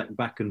reflect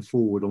back and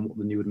forward on what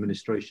the new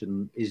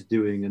administration is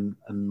doing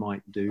and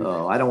might do.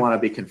 Oh, I don't want to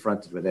be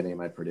confronted with any of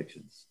my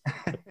predictions.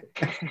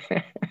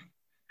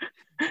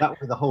 That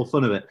was the whole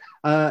fun of it.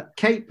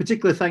 Kate,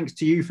 particular thanks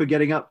to you for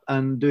getting up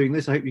and doing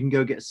this. I hope you can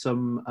go get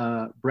some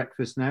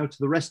breakfast now. To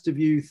the rest of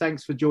you,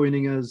 thanks for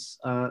joining us.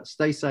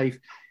 Stay safe.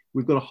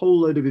 We've got a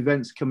whole load of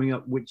events coming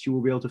up, which you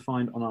will be able to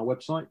find on our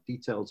website.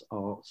 Details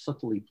are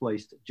subtly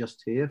placed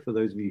just here for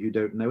those of you who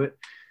don't know it.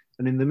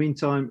 And in the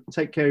meantime,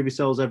 take care of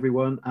yourselves,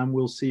 everyone, and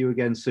we'll see you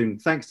again soon.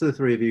 Thanks to the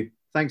three of you.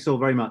 Thanks all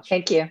very much.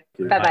 Thank you.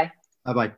 Bye-bye. Bye-bye.